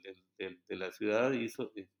comunal de la ciudad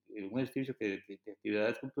hizo un edificio de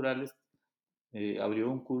actividades culturales, abrió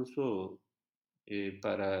un curso eh,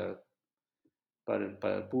 para,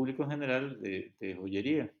 para el público en general de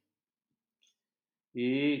joyería.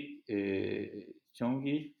 Y Chong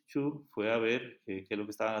Chu fue a ver qué es lo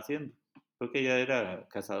que estaban haciendo, porque ella era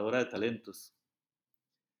cazadora de talentos.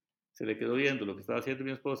 Se le quedó viendo lo que estaba haciendo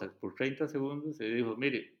mi esposa por 30 segundos y dijo,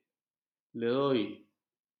 mire, le doy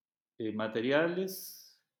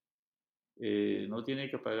materiales, no tiene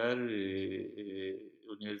que pagar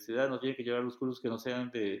universidad, no tiene que llevar los cursos que no sean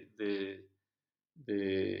de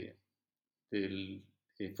del,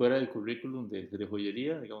 fuera del currículum de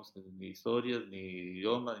joyería, digamos, ni historias, ni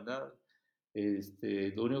idiomas, ni nada.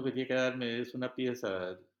 Lo único que tiene que darme es una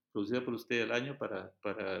pieza producida por usted al año para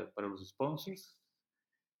los sponsors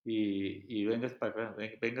y véngase para acá,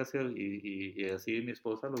 véngase y así mi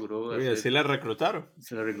esposa logró Uy, hacer, así la reclutaron.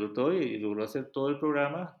 se la reclutó y logró hacer todo el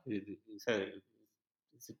programa. O sea,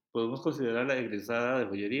 podemos considerarla egresada de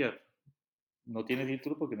joyería. No tiene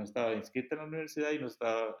título porque no estaba inscrita en la universidad y no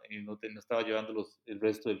estaba llevando el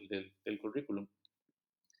resto del currículum.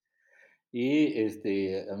 Y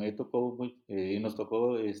a mí me tocó y nos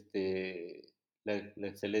tocó la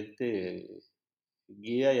excelente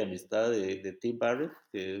guía y amistad de Tim Barrett,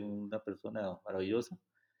 que es una persona maravillosa.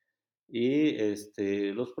 Y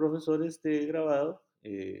los profesores de grabado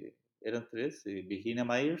eran tres. Virginia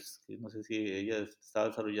Myers, que no sé si ella estaba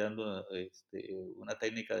desarrollando una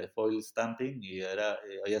técnica de foil stamping y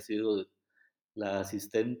había sido la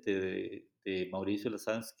asistente de Mauricio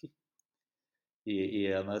Lasansky. Y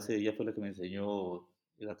además ella fue la que me enseñó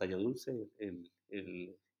la talla dulce,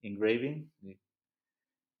 el engraving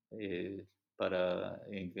eh,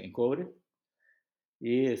 en cobre.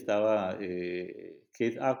 Y estaba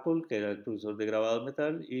Keith Apple, que era el profesor de grabado de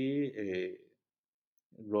metal, y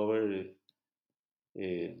Robert,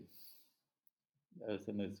 eh,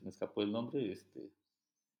 se me escapó el nombre,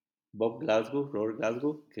 Robert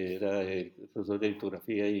Glasgow, que era el profesor de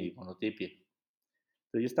litografía y monotipia.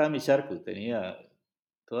 Entonces yo estaba en mi charco, tenía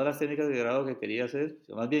todas las técnicas de grado que quería hacer.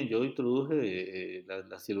 Más bien, yo introduje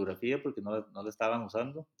la silografía porque no la estaban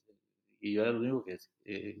usando. Y yo era el único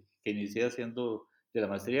que inicié haciendo, de la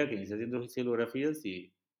maestría, que inicié haciendo silografías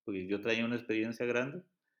y porque yo traía una experiencia grande.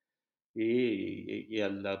 Y a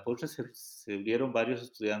la postre se unieron varios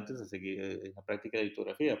estudiantes a seguir en la práctica de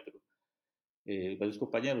litografía, pero varios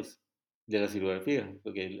compañeros de la silografía,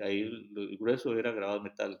 porque ahí el grueso era grabado de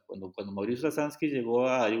metal. Cuando Mauricio Lasansky llegó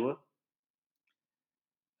a Iowa,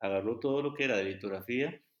 agarró todo lo que era de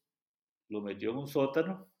litografía, lo metió en un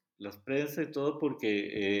sótano, las prensas y todo,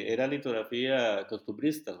 porque era litografía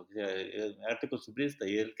costumbrista, o sea, era arte costumbrista,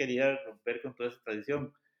 y él quería romper con toda esa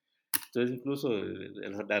tradición. Entonces, incluso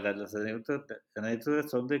las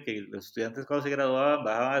anécdotas son de que los estudiantes cuando se graduaban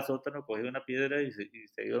bajaban al sótano, cogían una piedra y se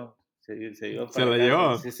iban Se para la casa.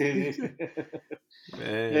 llevó. Sí, sí, sí.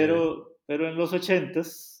 Eh, Pero en los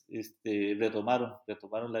ochentas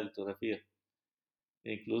retomaron la litografía.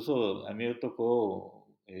 E incluso a mí me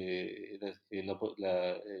tocó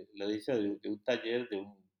la dicha de un taller de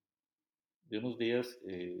unos días,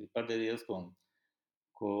 un par de días con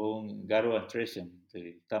Garo and Tresham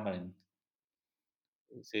de Tamarind.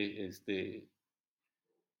 Sí,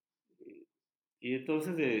 y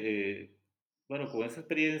entonces, bueno, con esa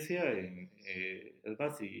experiencia, es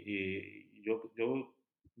más, y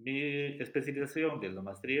mi especialización de las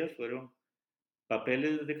maestrías fueron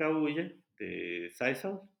papeles de cabuya de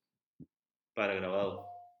Sisal para grabado.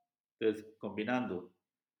 Entonces, combinando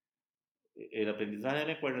el aprendizaje de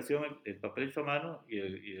la encuadernación, el papel hecho a mano y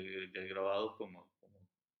el grabado como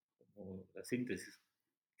la síntesis.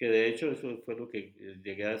 Que de hecho eso fue lo que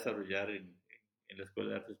llegué a desarrollar en la Escuela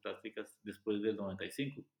de Artes Plásticas después del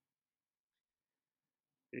 95.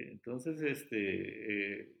 Entonces,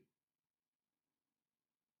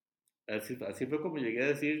 así fue como llegué a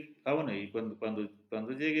decir, bueno, y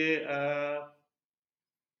cuando llegué a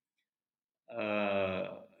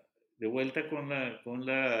de vuelta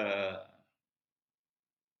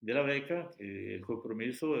de la beca, el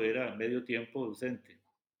compromiso era medio tiempo docente.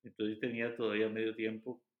 Entonces tenía todavía medio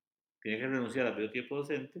tiempo, tenía que renunciar a medio tiempo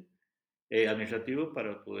docente, administrativo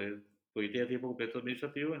para poder, porque tenía tiempo completo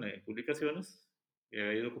administrativo en publicaciones,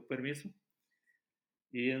 había ido con permiso,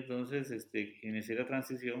 y entonces inicié la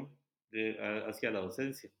transición hacia la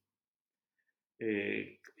docencia.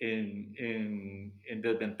 En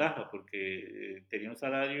desventaja, porque tenía un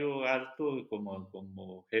salario alto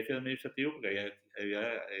como jefe administrativo, porque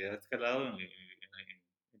había escalado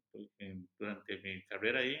durante mi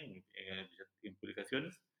carrera ahí en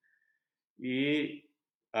publicaciones, y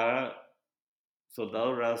a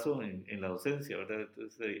soldado raso en la docencia, ¿verdad?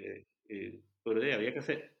 Entonces, pero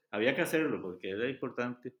había que hacerlo porque era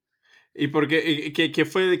importante. ¿Y por qué,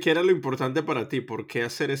 qué era lo importante para ti? ¿Por qué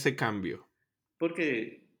hacer ese cambio?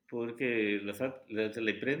 Porque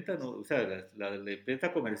la imprenta, no, o sea, la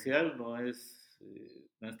imprenta comercial no es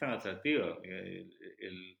tan atractiva.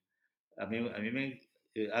 A mí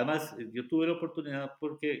además, yo tuve la oportunidad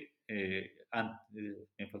porque,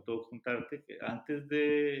 me faltó contarte que antes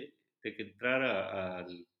de que entrara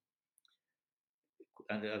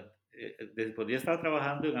después ya estaba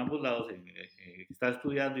trabajando en ambos lados, estaba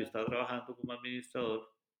estudiando y estaba trabajando como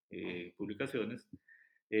administrador de publicaciones.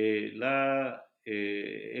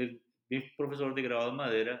 Mi profesor de grabado en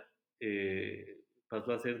madera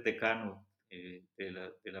pasó a ser decano de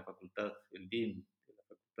la facultad, el dean de la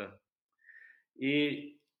facultad.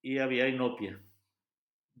 Y había inopia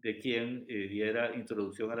de quien diera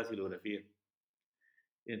introducción a la silografía.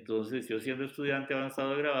 Entonces, yo siendo estudiante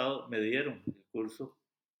avanzado de grabado, me dieron el curso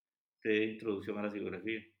de introducción a la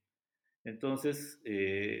silografía. Entonces,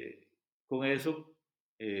 con eso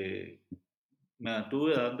me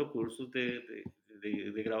mantuve dando cursos de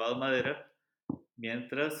grabado en madera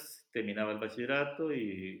mientras terminaba el bachillerato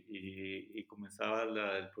y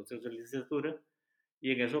comenzaba el proceso de licenciatura.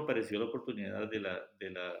 Y en eso apareció la oportunidad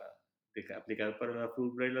de aplicar para la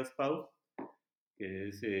Fulbright La SPAU, que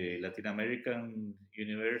es Latin American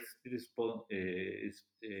University Sponsor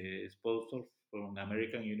from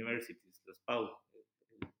American Universities, la SPAU.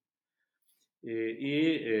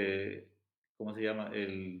 ¿Cómo se llama?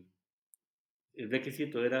 El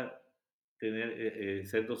requisito era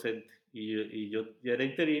ser docente. Y yo ya era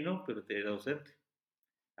interino, pero era docente,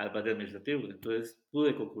 además de administrativo. Entonces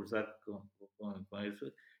pude concursar con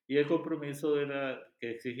eso. Y el compromiso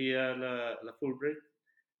que exigía la Fulbright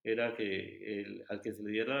era que al que se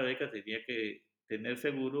le diera la beca tenía que tener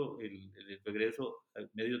seguro el regreso al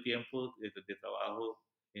medio tiempo de trabajo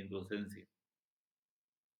en docencia,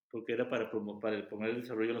 porque era para promover el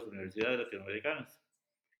desarrollo de las universidades latinoamericanas.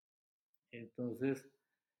 Entonces,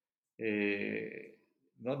 eh,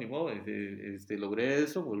 no, ni modo, logré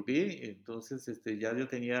eso, volví, entonces ya yo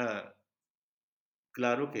tenía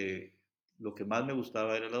claro que lo que más me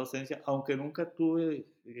gustaba era la docencia, aunque nunca pude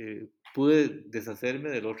deshacerme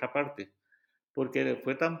de la otra parte, porque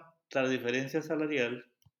fue tan la diferencia salarial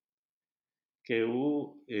que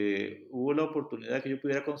hubo la oportunidad que yo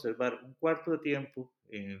pudiera conservar un cuarto de tiempo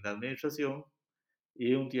en la administración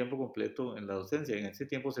y un tiempo completo en la docencia. En ese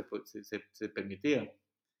tiempo se permitía.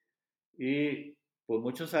 Y por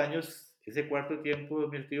muchos años, ese cuarto de tiempo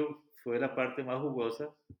invertido fue la parte más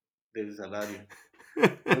jugosa del salario.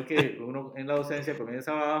 Porque uno en la docencia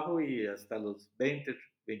comienza abajo y hasta los 20,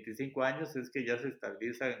 25 años es que ya se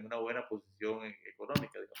estabiliza en una buena posición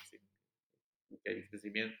económica, digamos. Que el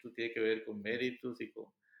crecimiento tiene que ver con méritos y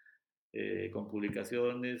con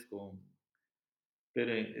publicaciones,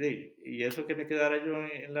 pero y eso que me quedara yo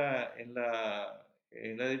en la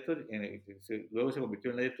editorial, luego se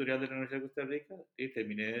convirtió en la editorial de la Universidad de Costa Rica y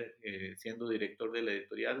terminé siendo director de la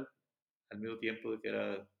editorial al mismo tiempo de que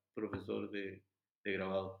era profesor de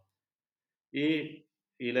grabado. Y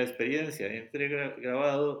la experiencia entre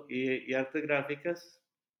grabado y artes gráficas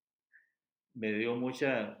me dio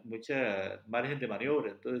mucha margen de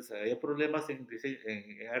maniobra. Entonces, había problemas en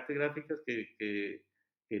artes gráficas que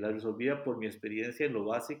las resolvía por mi experiencia en lo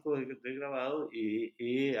básico del grabado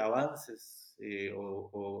y avances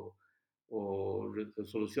o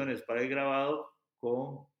soluciones para el grabado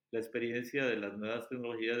con la experiencia de las nuevas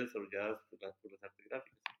tecnologías desarrolladas por las artes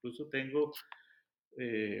gráficas. Incluso tengo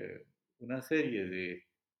eh, una serie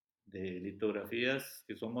de litografías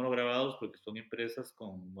que son monograbados porque son impresas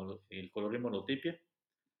con el color en monotipia,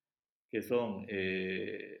 que son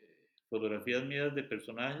fotografías mías de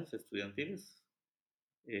personajes estudiantiles,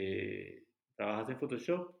 trabajadas en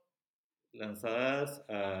Photoshop, lanzadas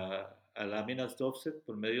a láminas de offset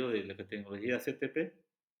por medio de la tecnología CTP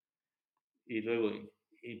y luego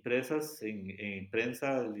impresas en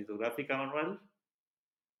prensa litográfica manual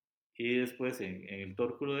y después en el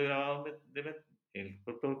tórculo de grabado, en el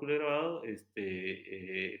tórculo de grabado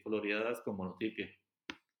coloreadas con monotipia.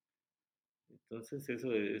 Entonces,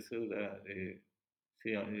 eso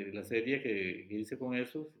sí, la serie que hice con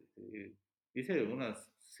eso, hice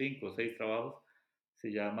unas 5 o 6 trabajos,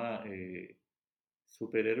 se llama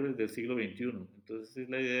Superhéroes del siglo XXI. Entonces,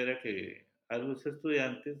 la idea era que a los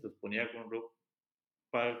estudiantes los ponía con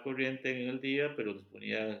ropa corriente en el día, pero los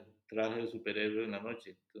ponía traje de superhéroe en la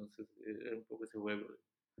noche. Entonces, era un poco ese juego.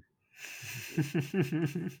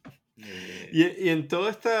 Y, De, y en toda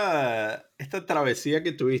esta travesía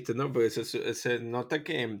que tuviste, ¿no? Porque se nota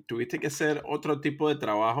que tuviste que hacer otro tipo de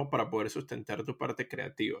trabajo para poder sustentar tu parte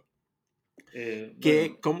creativa.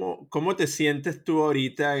 Bueno, ¿Cómo te sientes tú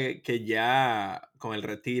ahorita que ya con el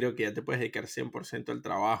retiro, que ya te puedes dedicar 100% al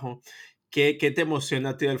trabajo? ¿Qué te emociona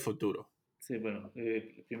a ti del futuro? sí, bueno,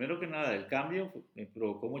 primero que nada, el cambio me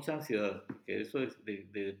provocó mucha ansiedad, porque eso es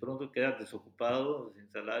de pronto quedar desocupado, sin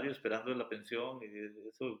salario, esperando la pensión, y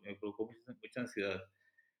eso me provocó mucha ansiedad.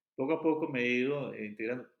 Poco a poco me he ido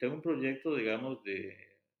integrando. Tengo un proyecto, digamos, de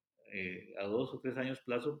a 2 o 3 años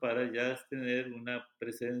plazo para ya tener una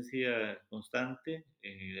presencia constante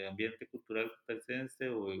en el ambiente cultural presente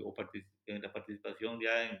en la participación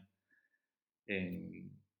ya en,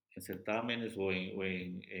 en certámenes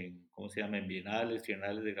 ¿cómo se llama?, en bienales,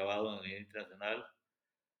 trienales de grabado a nivel internacional.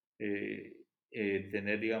 eh,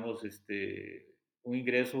 Tener, digamos, un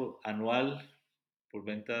ingreso anual por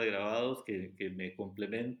venta de grabados que me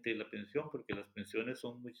complemente la pensión, porque las pensiones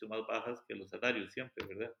son mucho más bajas que los salarios siempre,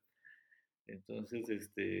 ¿verdad?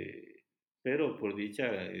 Entonces, pero por dicha,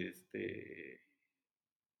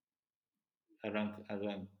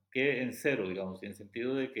 arranqué en cero, digamos, en el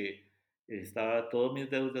sentido de que estaba todas mis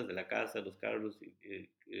deudas de la casa, los carros,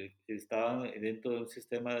 estaban dentro de un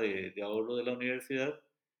sistema de ahorro de la universidad,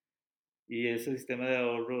 y ese sistema de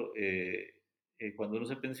ahorro, cuando uno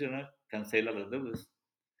se pensiona, cancela las deudas.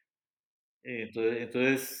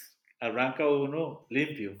 Entonces arranca uno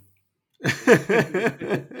limpio,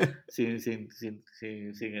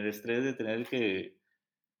 sin el estrés de tener que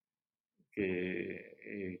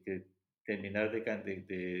terminar de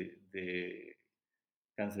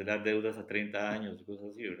cancelar deudas a 30 años,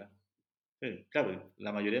 cosas así, ¿verdad? Claro,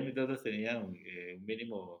 la mayoría de mis deudas tenían un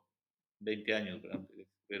mínimo 20 años, ¿verdad?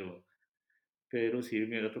 Pero sí me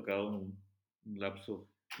hubiera tocado un lapso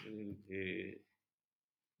eh,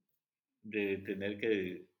 de tener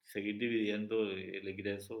que seguir dividiendo el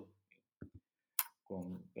ingreso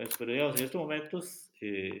pues, pero digamos, en estos momentos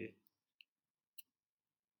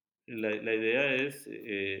la idea es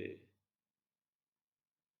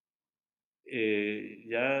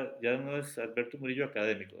ya no es Alberto Murillo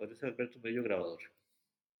académico, ahora es Alberto Murillo grabador.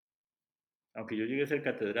 Aunque yo llegué a ser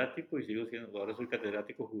catedrático y sigo siendo, ahora soy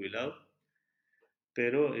catedrático jubilado,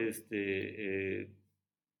 pero eh,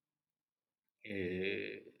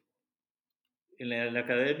 en la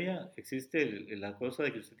academia existe la cosa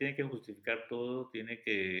de que usted tiene que justificar todo, tiene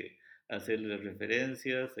que hacerle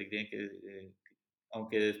referencias, tiene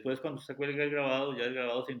aunque después cuando se cuelga el grabado, ya el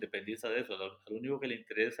grabado se independiza de eso. Lo único que le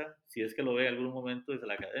interesa, si es que lo ve en algún momento, es a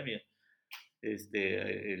la academia.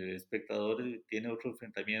 El espectador tiene otro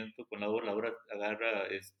enfrentamiento con la obra agarra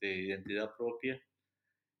identidad propia.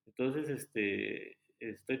 Entonces,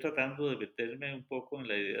 estoy tratando de meterme un poco en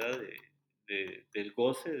la idea del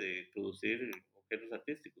goce de producir objetos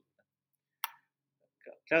artísticos.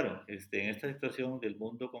 Claro, en esta situación del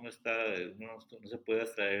mundo como está, uno no se puede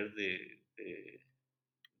abstraer de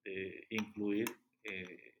incluir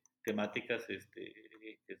temáticas,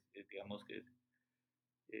 digamos que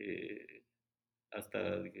eh,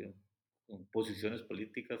 hasta con posiciones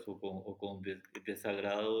políticas o con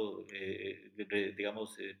desagrado,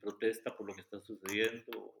 digamos, protesta por lo que está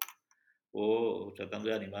sucediendo, o tratando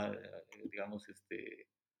de animar, digamos, o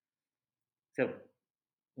sea,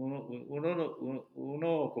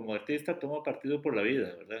 uno como artista toma partido por la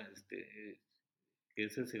vida, ¿verdad?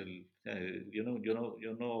 Ese es o sea, yo no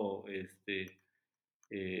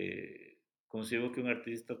eh, consigo que un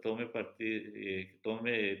artista tome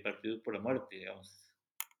partido por la muerte, digamos.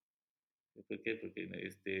 ¿Por qué? Porque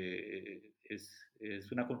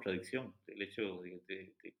es una contradicción el hecho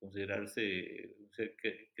de considerarse un ser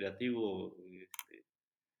creativo,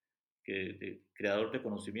 creador de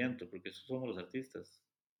conocimiento, porque esos somos los artistas.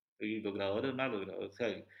 Y los grabadores más, o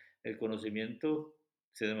sea, el conocimiento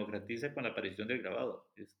se democratiza con la aparición del grabado.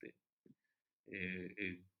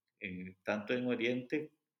 Eh, eh, Tanto en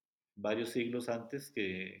Oriente, varios siglos antes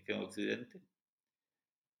que en Occidente.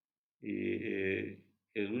 Y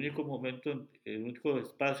el único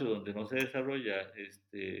espacio donde no se desarrolla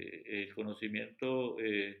el conocimiento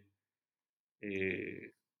eh,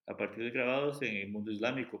 a partir de grabados en el mundo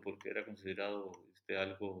islámico, porque era considerado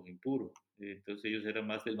algo impuro. Entonces ellos eran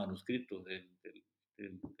más del manuscrito, del,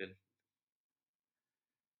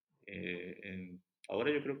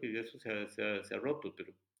 ahora yo creo que eso se ha roto,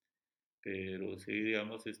 pero sí,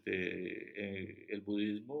 digamos, el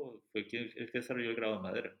budismo fue el que desarrolló el grabado en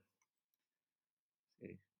madera.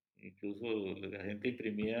 Sí. Incluso la gente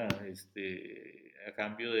imprimía, a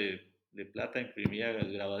cambio de plata, imprimía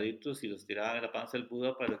grabaditos y los tiraban en la panza del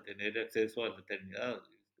Buda para tener acceso a la eternidad.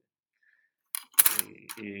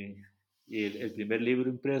 Y, y el primer libro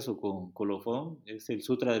impreso con colofón es el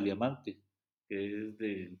Sutra del Diamante, que es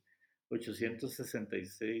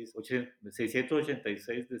 866,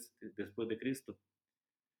 686 después de Cristo,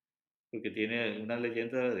 porque tiene una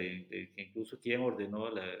leyenda de que incluso quien ordenó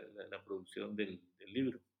la producción del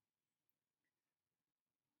libro.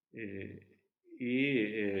 Eh, y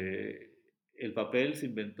el papel se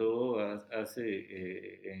inventó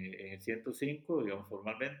hace en el 105, digamos,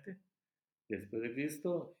 formalmente, después de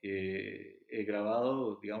Cristo. El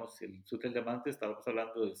grabado, digamos, el sutra del diamante, estábamos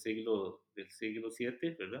hablando del siglo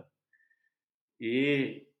VII, ¿verdad?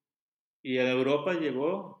 Y, y en Europa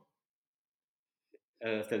llegó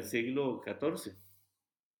hasta el siglo XIV.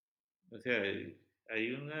 O sea,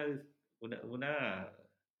 hay una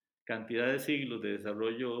cantidad de siglos de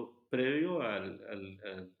desarrollo previo a la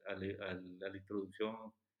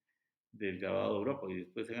introducción del grabado a Europa, y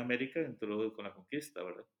después en América entró con la conquista,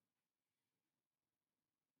 ¿verdad?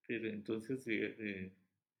 Pero entonces,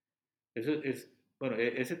 eso es, bueno,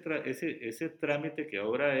 ese trámite que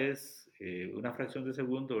ahora es una fracción de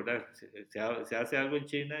segundo, ¿verdad? Se hace algo en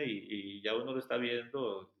China y ya uno lo está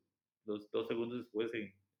viendo 2 segundos después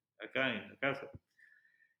acá en la casa.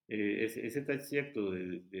 Ese trayecto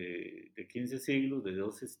de 15 siglos, de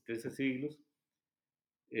 12, 13 siglos,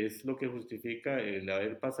 es lo que justifica el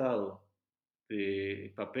haber pasado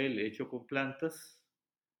de papel hecho con plantas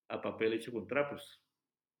a papel hecho con trapos.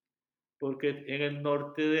 Porque en el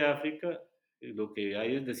norte de África lo que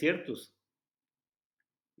hay es desiertos,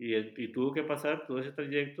 y tuvo que pasar todo ese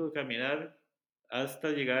trayecto de caminar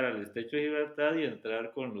hasta llegar al estrecho de Gibraltar y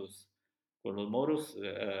entrar con los moros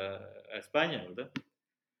a España, ¿verdad?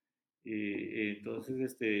 Y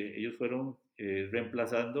entonces ellos fueron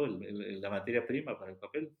reemplazando la materia prima para el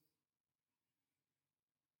papel.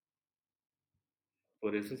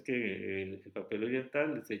 Por eso es que el papel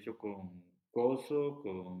oriental es hecho con coso,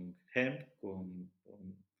 con hemp,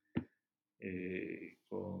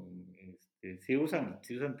 sí usan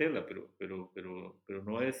tela, pero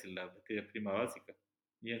no es la materia prima básica.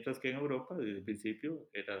 Mientras que en Europa, desde el principio,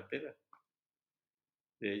 era la tela.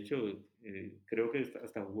 De hecho, creo que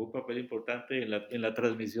hasta jugó un papel importante en la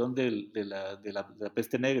transmisión de la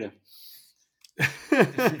peste negra.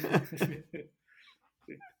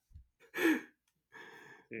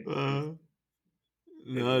 Sí, sí, Ah,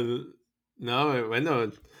 no, pero no, bueno,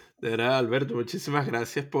 de verdad, Alberto, muchísimas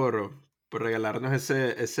gracias por regalarnos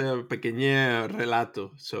ese pequeño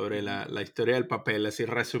relato sobre ujú, la historia del papel, así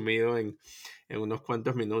resumido en unos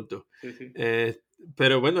cuantos minutos. sí, sí, Eh,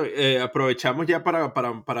 pero bueno, aprovechamos ya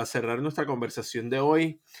para cerrar nuestra conversación de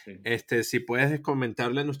hoy. sí, Si puedes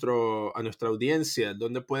comentarle a nuestra audiencia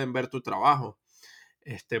dónde pueden ver tu trabajo,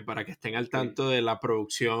 para que estén al ok, tanto de la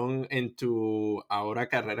producción en tu ahora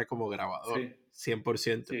carrera como grabador, sí.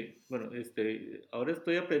 100%. Sí, bueno, ahora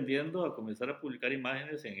estoy aprendiendo a comenzar a publicar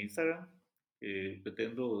imágenes en Instagram.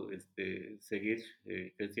 Pretendo seguir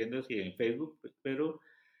creciendo así en Facebook, pero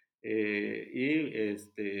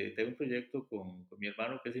tengo un proyecto con mi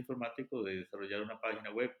hermano que es informático, de desarrollar una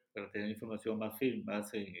página web para tener información más firme,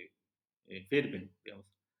 digamos.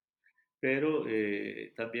 Pero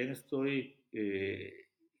también estoy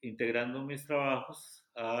integrando mis trabajos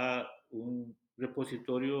a un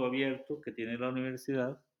repositorio abierto que tiene la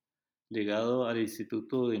universidad, ligado al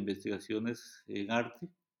Instituto de Investigaciones en Arte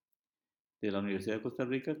de la Universidad de Costa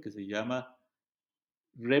Rica, que se llama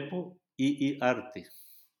Repo II Arte.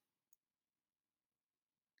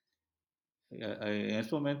 En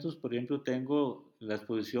estos momentos, por ejemplo, tengo la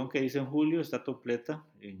exposición que hice en julio, está completa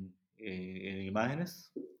en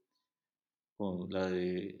imágenes, con la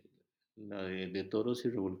de toros y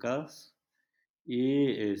revolcadas. Y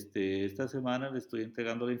esta semana le estoy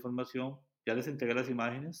entregando la información, ya les entregué las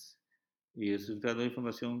imágenes, y estoy entregando la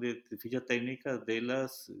información de ficha técnica de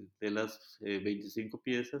las 25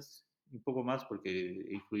 piezas, un poco más porque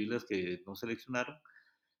incluí las que no seleccionaron,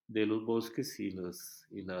 de los bosques y los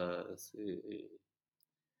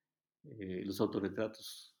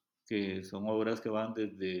autorretratos, que son obras que van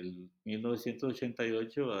desde el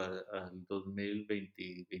 1988 al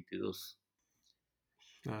 2022.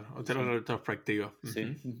 Claro, otra Sí, retrospectiva. sí.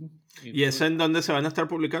 Ujú. Ujú. ¿Y eso Entonces, en dónde se van a estar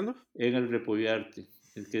publicando? en el Repoviarte,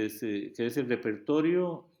 que es el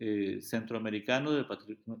repertorio centroamericano de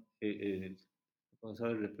patrimonio, vamos a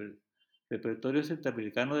ver, repertorio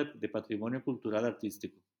centroamericano de patrimonio cultural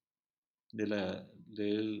artístico, de la,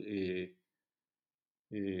 del,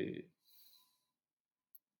 eh,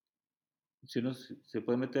 si uno se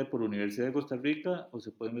puede meter por Universidad de Costa Rica o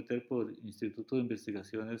se puede meter por Instituto de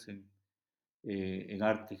Investigaciones en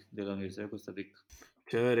Arte de la Universidad de Costa Rica.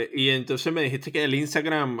 Chévere. Y entonces me dijiste que el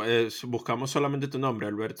Instagram buscamos solamente tu nombre,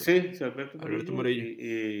 Alberto. Sí, es Alberto Alberto Murillo,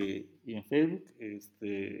 Murillo. y en Facebook,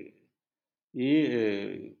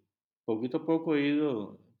 y poquito a poco he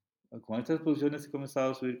ido. con estas exposiciones he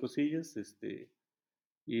comenzado a subir cosillas,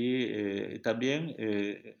 y también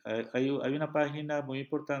hay una página muy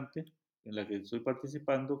importante en la que estoy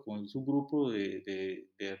participando con es un grupo de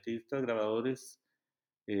artistas, grabadores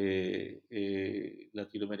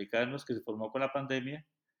latinoamericanos que se formó con la pandemia,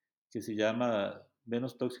 que se llama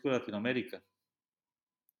Menos Tóxico Latinoamérica.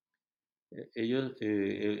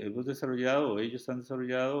 Hemos desarrollado, o ellos han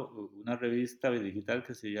desarrollado una revista digital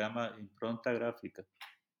que se llama Impronta Gráfica.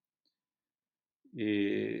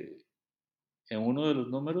 Eh, en uno de los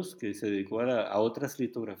números que se dedicó a otras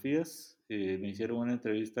litografías, me hicieron una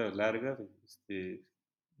entrevista larga,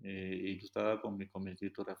 ilustrada con mis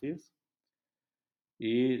litografías.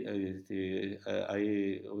 Y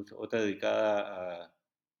hay otra dedicada a...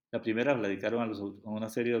 La primera la dedicaron a una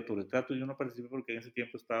serie de autorretratos. Yo no participé porque en ese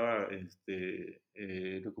tiempo estaba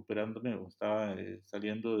recuperándome o estaba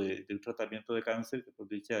saliendo de un tratamiento de cáncer, que por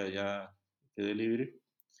dicha ya quedé libre.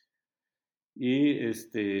 Y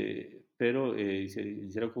pero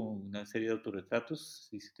hicieron como una serie de autorretratos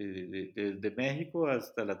desde México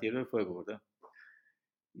hasta la Tierra del Fuego, ¿verdad?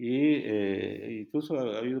 Y incluso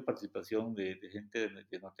ha habido participación de gente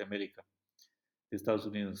de Norteamérica, de Estados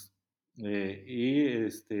Unidos. Y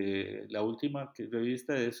la última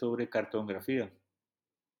revista es sobre cartografía.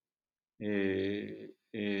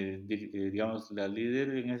 Digamos, la líder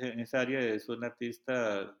en esa área es una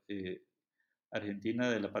artista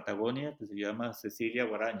argentina de la Patagonia que se llama Cecilia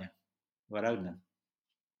Guaragna.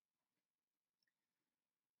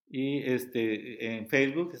 Y en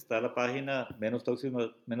Facebook está la página Menos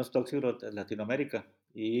Tóxico Latinoamérica.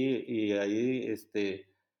 Y ahí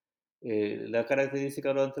la característica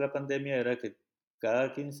durante la pandemia era que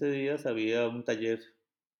cada 15 días había un taller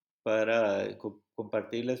para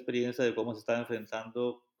compartir la experiencia de cómo se estaban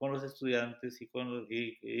enfrentando con los estudiantes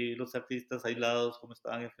y los artistas aislados, cómo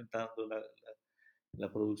estaban enfrentando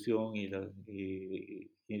la producción y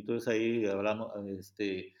entonces ahí hablamos,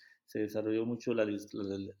 se desarrolló mucho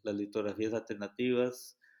las litografías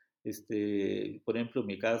alternativas. Por ejemplo, en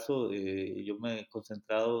mi caso, yo me he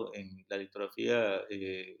concentrado en la litografía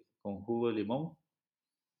con jugo de limón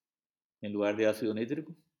en lugar de ácido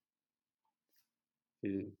nítrico.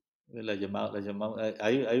 eh,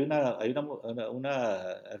 hay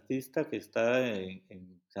una artista que está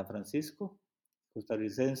en San Francisco,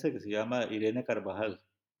 costarricense, que se llama Irene Carvajal.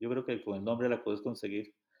 Yo creo que con el nombre la puedes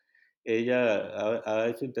conseguir. Ella ha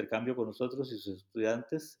hecho intercambio con nosotros y sus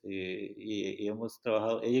estudiantes, y hemos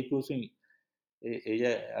trabajado. Ella incluso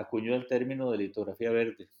ella acuñó el término de litografía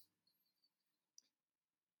verde.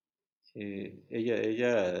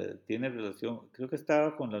 Ella tiene relación, creo que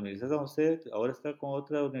estaba con la Universidad de San José, ahora está con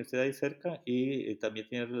otra universidad ahí cerca y también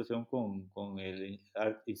tiene relación con el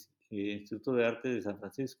Instituto de Arte de San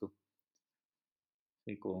Francisco.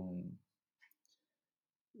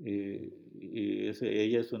 Y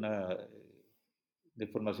ella es una de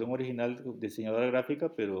formación original diseñadora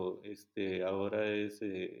gráfica, pero ahora es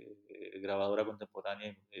grabadora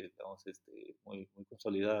contemporánea, digamos, muy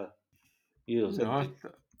consolidada y No, docente.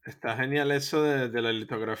 está genial eso de la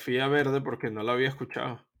litografía verde porque no lo había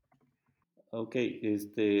escuchado. Ok,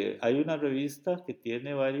 hay una revista que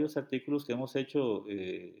tiene varios artículos que hemos hecho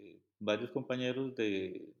varios compañeros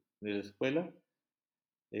de la escuela,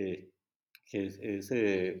 eh, que es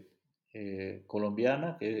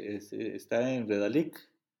colombiana, que está en Redalic,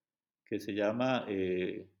 que se llama,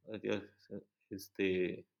 ay, Dios,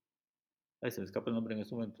 este, ay, se me escapa el nombre en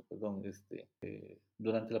este momento, perdón.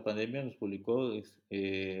 Durante la pandemia nos publicó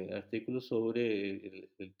artículos sobre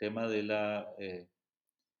el tema del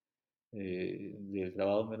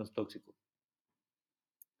grabado menos tóxico.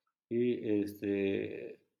 Y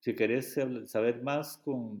si querés saber más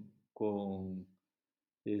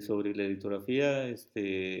sobre la litografía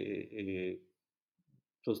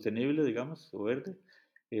sostenible, digamos, o verde,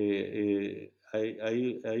 hay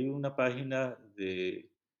una página de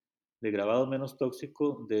grabado menos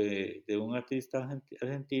tóxico de un artista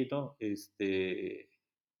argentino,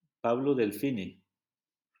 Pablo Delfini.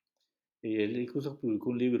 Y él incluso publicó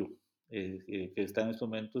un libro que está en estos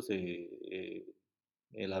momentos en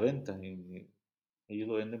la venta. Ellos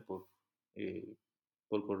lo venden por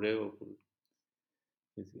correo,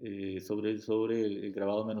 sobre el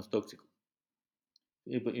grabado menos tóxico.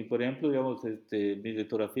 Y por ejemplo, digamos, mis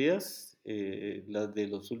litografías, las de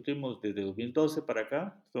los últimos, desde 2012 para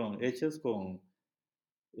acá, son hechas con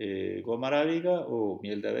goma arábiga o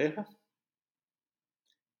miel de abeja,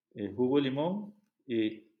 jugo de limón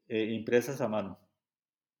y impresas a mano.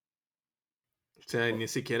 O sea, O- ni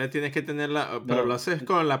siquiera tienes que tenerla, pero lo No, haces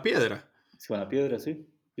con la piedra. con la piedra, sí.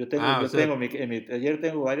 Yo tengo, Ah, o yo sea, tengo, en mi taller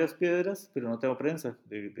tengo varias piedras, pero no tengo prensa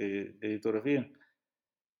de litografía.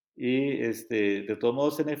 Y de todos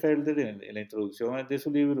modos, Senefelder, en la introducción de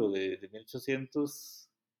su libro de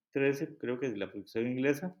 1813, creo que es la producción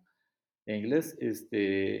inglesa, en inglés,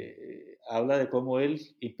 habla de cómo él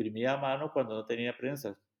imprimía a mano cuando no tenía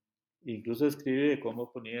prensa. Incluso escribe de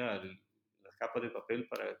cómo ponía las capas de papel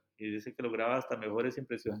y dice que lograba hasta mejores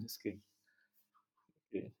impresiones que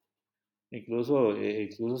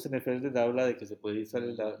incluso Senefelder habla de que se puede usar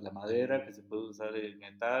la madera, que se puede usar el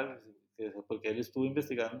metal, porque él estuvo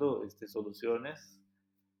investigando soluciones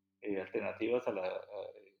alternativas a la-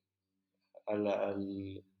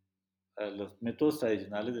 al- a los métodos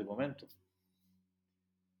tradicionales del momento.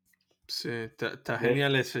 Sí, está De,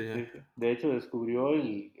 genial eso ya. de hecho, descubrió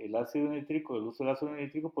el ácido nítrico, el uso del ácido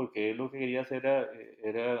nítrico, porque él lo que quería hacer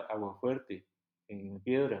era agua fuerte en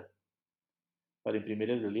piedra para imprimir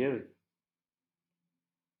el relieve.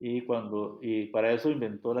 Y para eso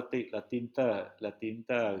inventó la tinta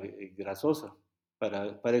grasosa,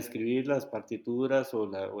 para escribir las partituras o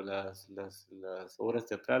las obras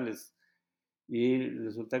teatrales. Y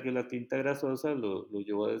resulta que la tinta grasosa lo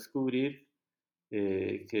llevó a descubrir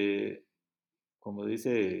que, como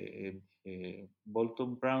dice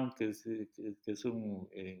Bolton Brown, que es un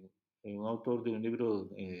autor de un libro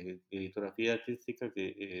de litografía artística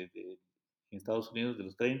en Estados Unidos de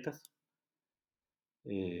los 30,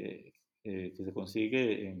 eh, que se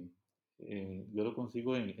consigue yo lo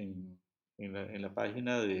consigo en la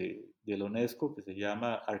página de la UNESCO, que se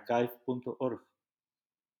llama archive.org.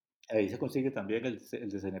 Ahí se consigue también el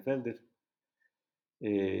de Senefelder.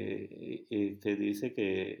 Te dice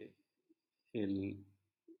que el,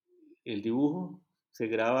 el dibujo se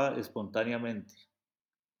graba espontáneamente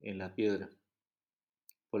en la piedra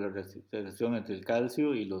por la reacción entre el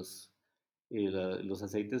calcio y los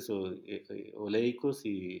aceites oleicos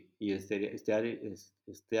y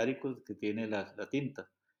esteáricos que tiene la tinta.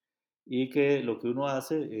 Y que lo que uno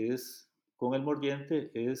hace con el mordiente,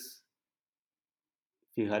 es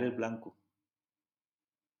fijar el blanco,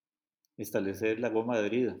 establecer la goma de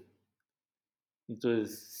herida.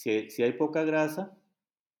 Entonces, si hay poca grasa,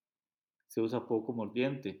 se usa poco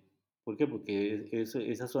mordiente. ¿Por qué? Porque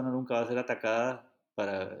esa zona nunca va a ser atacada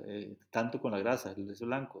tanto con la grasa, el lienzo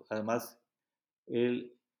blanco. Además,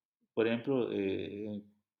 el, por ejemplo,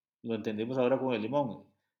 lo entendemos ahora con el limón.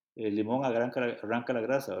 El limón arranca la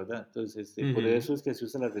grasa, ¿verdad? Entonces, por Ujú. eso es que se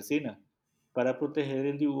usa la resina, para proteger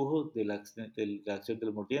el dibujo de la acción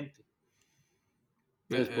del mordiente.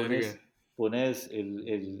 Entonces, Verga. pones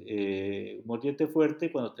mordiente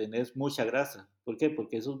fuerte cuando tenés mucha grasa. ¿Por qué?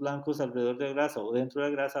 Porque esos blancos alrededor de la grasa o dentro de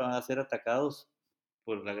la grasa van a ser atacados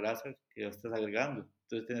por la grasa que ya estás agregando.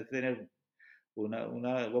 Entonces, tienes que tener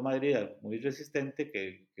una goma de herida muy resistente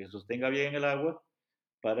que sostenga bien el agua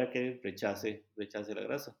para que rechace la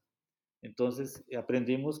grasa. Entonces,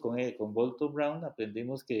 aprendimos con Bolton Brown,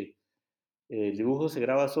 aprendimos que el dibujo se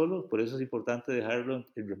graba solo, por eso es importante dejarlo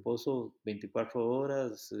en reposo 24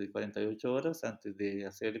 horas, 48 horas antes de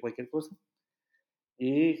hacer cualquier cosa.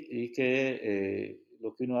 Y que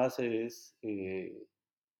lo que uno hace es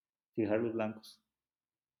fijar los blancos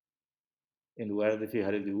en lugar de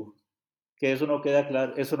fijar el dibujo. Que eso no queda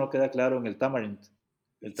claro en el Tamarind.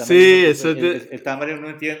 El Tamarind no, Sí, eso el Tamarind no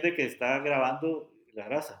entiende que está grabando la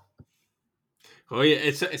grasa. oye,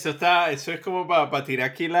 eso es como para tirar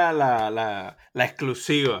aquí la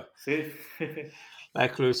exclusiva. Sí. La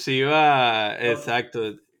exclusiva, No,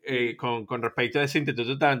 exacto, sí, con respecto a ese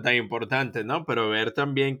instituto tan importante, ¿no? Pero ver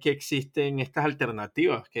también que existen estas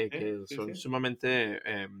alternativas que, sí, que sí, son sí. sumamente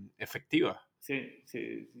efectivas. Sí,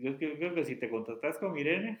 sí. Yo creo que si te contratas con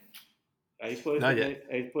Irene, ahí puedes No, tener,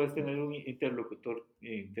 ahí puedes tener un interlocutor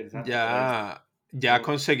interesante para esto. ya Oh,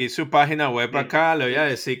 conseguí su página web sí, acá, le voy a sí,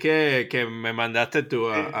 decir que me mandaste tú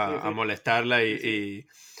a, sí, sí, a- a sí, molestarla sí, sí,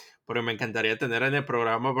 porque me encantaría tener en el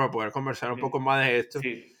programa para poder conversar un sí. poco más de esto.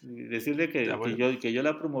 Sí, decirle Está que bueno. yo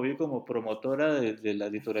la promoví como promotora de la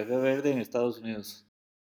litografía verde en Estados Unidos.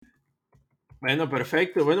 Bueno,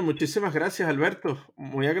 perfecto. Bueno, muchísimas gracias, Alberto.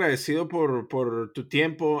 Muy agradecido por tu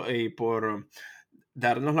tiempo y por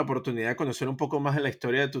darnos la oportunidad de conocer un poco más de la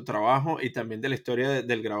historia de tu trabajo y también de la historia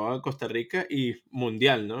del grabado en Costa Rica y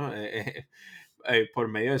mundial, ¿no? Por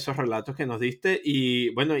medio de esos relatos que nos diste y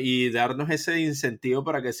bueno, y darnos ese incentivo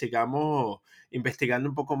para que sigamos investigando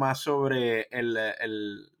un poco más sobre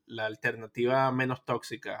la alternativa menos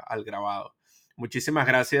tóxica al grabado. Muchísimas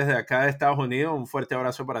gracias de acá de Estados Unidos. Un fuerte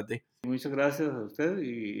abrazo para ti. Muchas gracias a usted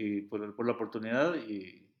y por la oportunidad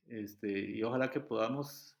y ojalá que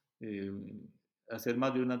podamos hacer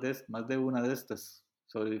más de una de estas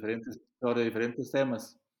sobre diferentes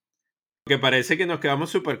temas. Que parece que nos quedamos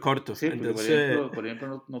súper cortos. Sí, porque por Entonces, ejemplo, por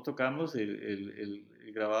ejemplo no tocamos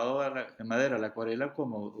el grabado en madera, la acuarela,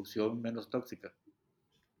 como opción menos tóxica.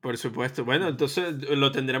 Por supuesto. Bueno, entonces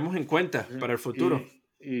lo tendremos en cuenta Sí. para el futuro.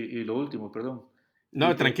 Y lo último, perdón,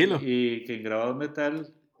 No, tranquilo. y que en grabado en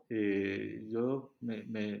metal yo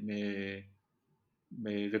me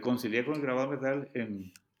reconcilié con el grabado en metal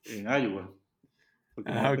en Iowa,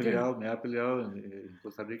 porque Ah, ok. me había peleado en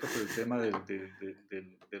Costa Rica por el tema de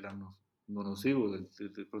la nocivo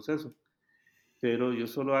del proceso. Pero yo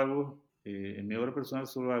solo hago, en mi obra personal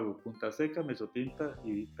solo hago punta seca, mesotinta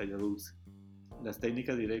y talla dulce. Las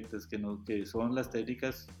técnicas directas, que son las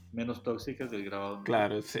técnicas menos tóxicas del grabado de metal.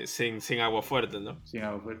 Claro, sin agua fuerte, ¿no? Sin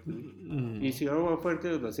agua fuerte, ¿sí? Y Mm. sin agua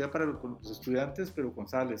fuerte lo hacía para los estudiantes, pero con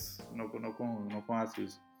sales, no con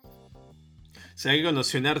ácidos. Sé que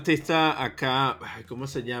conocí una artista acá, ay, ¿cómo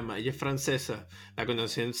se llama? Ella es francesa. La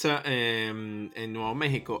conocí en Nuevo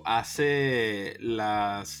México. Hace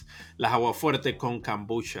las aguafuertes con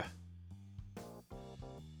kombucha.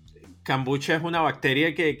 Kombucha es una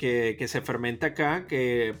bacteria que se fermenta acá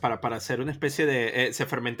para hacer una especie de... se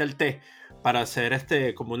fermenta el té para hacer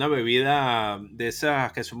como una bebida de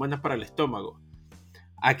esas que son buenas para el estómago.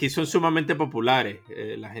 Aquí son sumamente populares.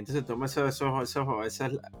 La gente se toma esas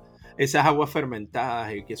aguas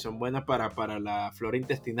fermentadas y que son buenas para la flora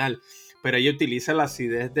intestinal. Pero ella utiliza la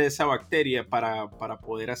acidez de esa bacteria para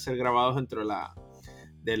poder hacer grabados dentro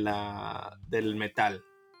del metal.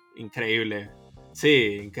 Increíble.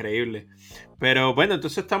 Sí, increíble. Pero bueno,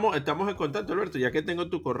 entonces estamos en contacto, Alberto, ya que tengo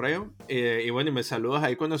tu correo. Y bueno, y me saludas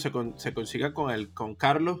ahí cuando se consiga con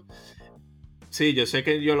Carlos. Sí, yo sé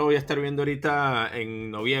que yo lo voy a estar viendo ahorita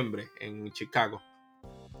en noviembre en Chicago.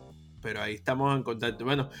 Pero ahí estamos en contacto.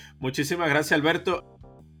 Bueno, muchísimas gracias, Alberto.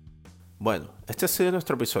 Bueno, este ha sido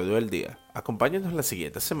nuestro episodio del día. Acompáñanos la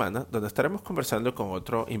siguiente semana, donde estaremos conversando con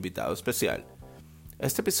otro invitado especial.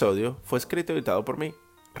 Este episodio fue escrito y editado por mí,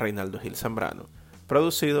 Reinaldo Gil Zambrano,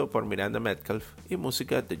 producido por Miranda Metcalf y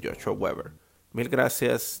música de Joshua Weber. Mil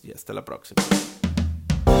gracias y hasta la próxima.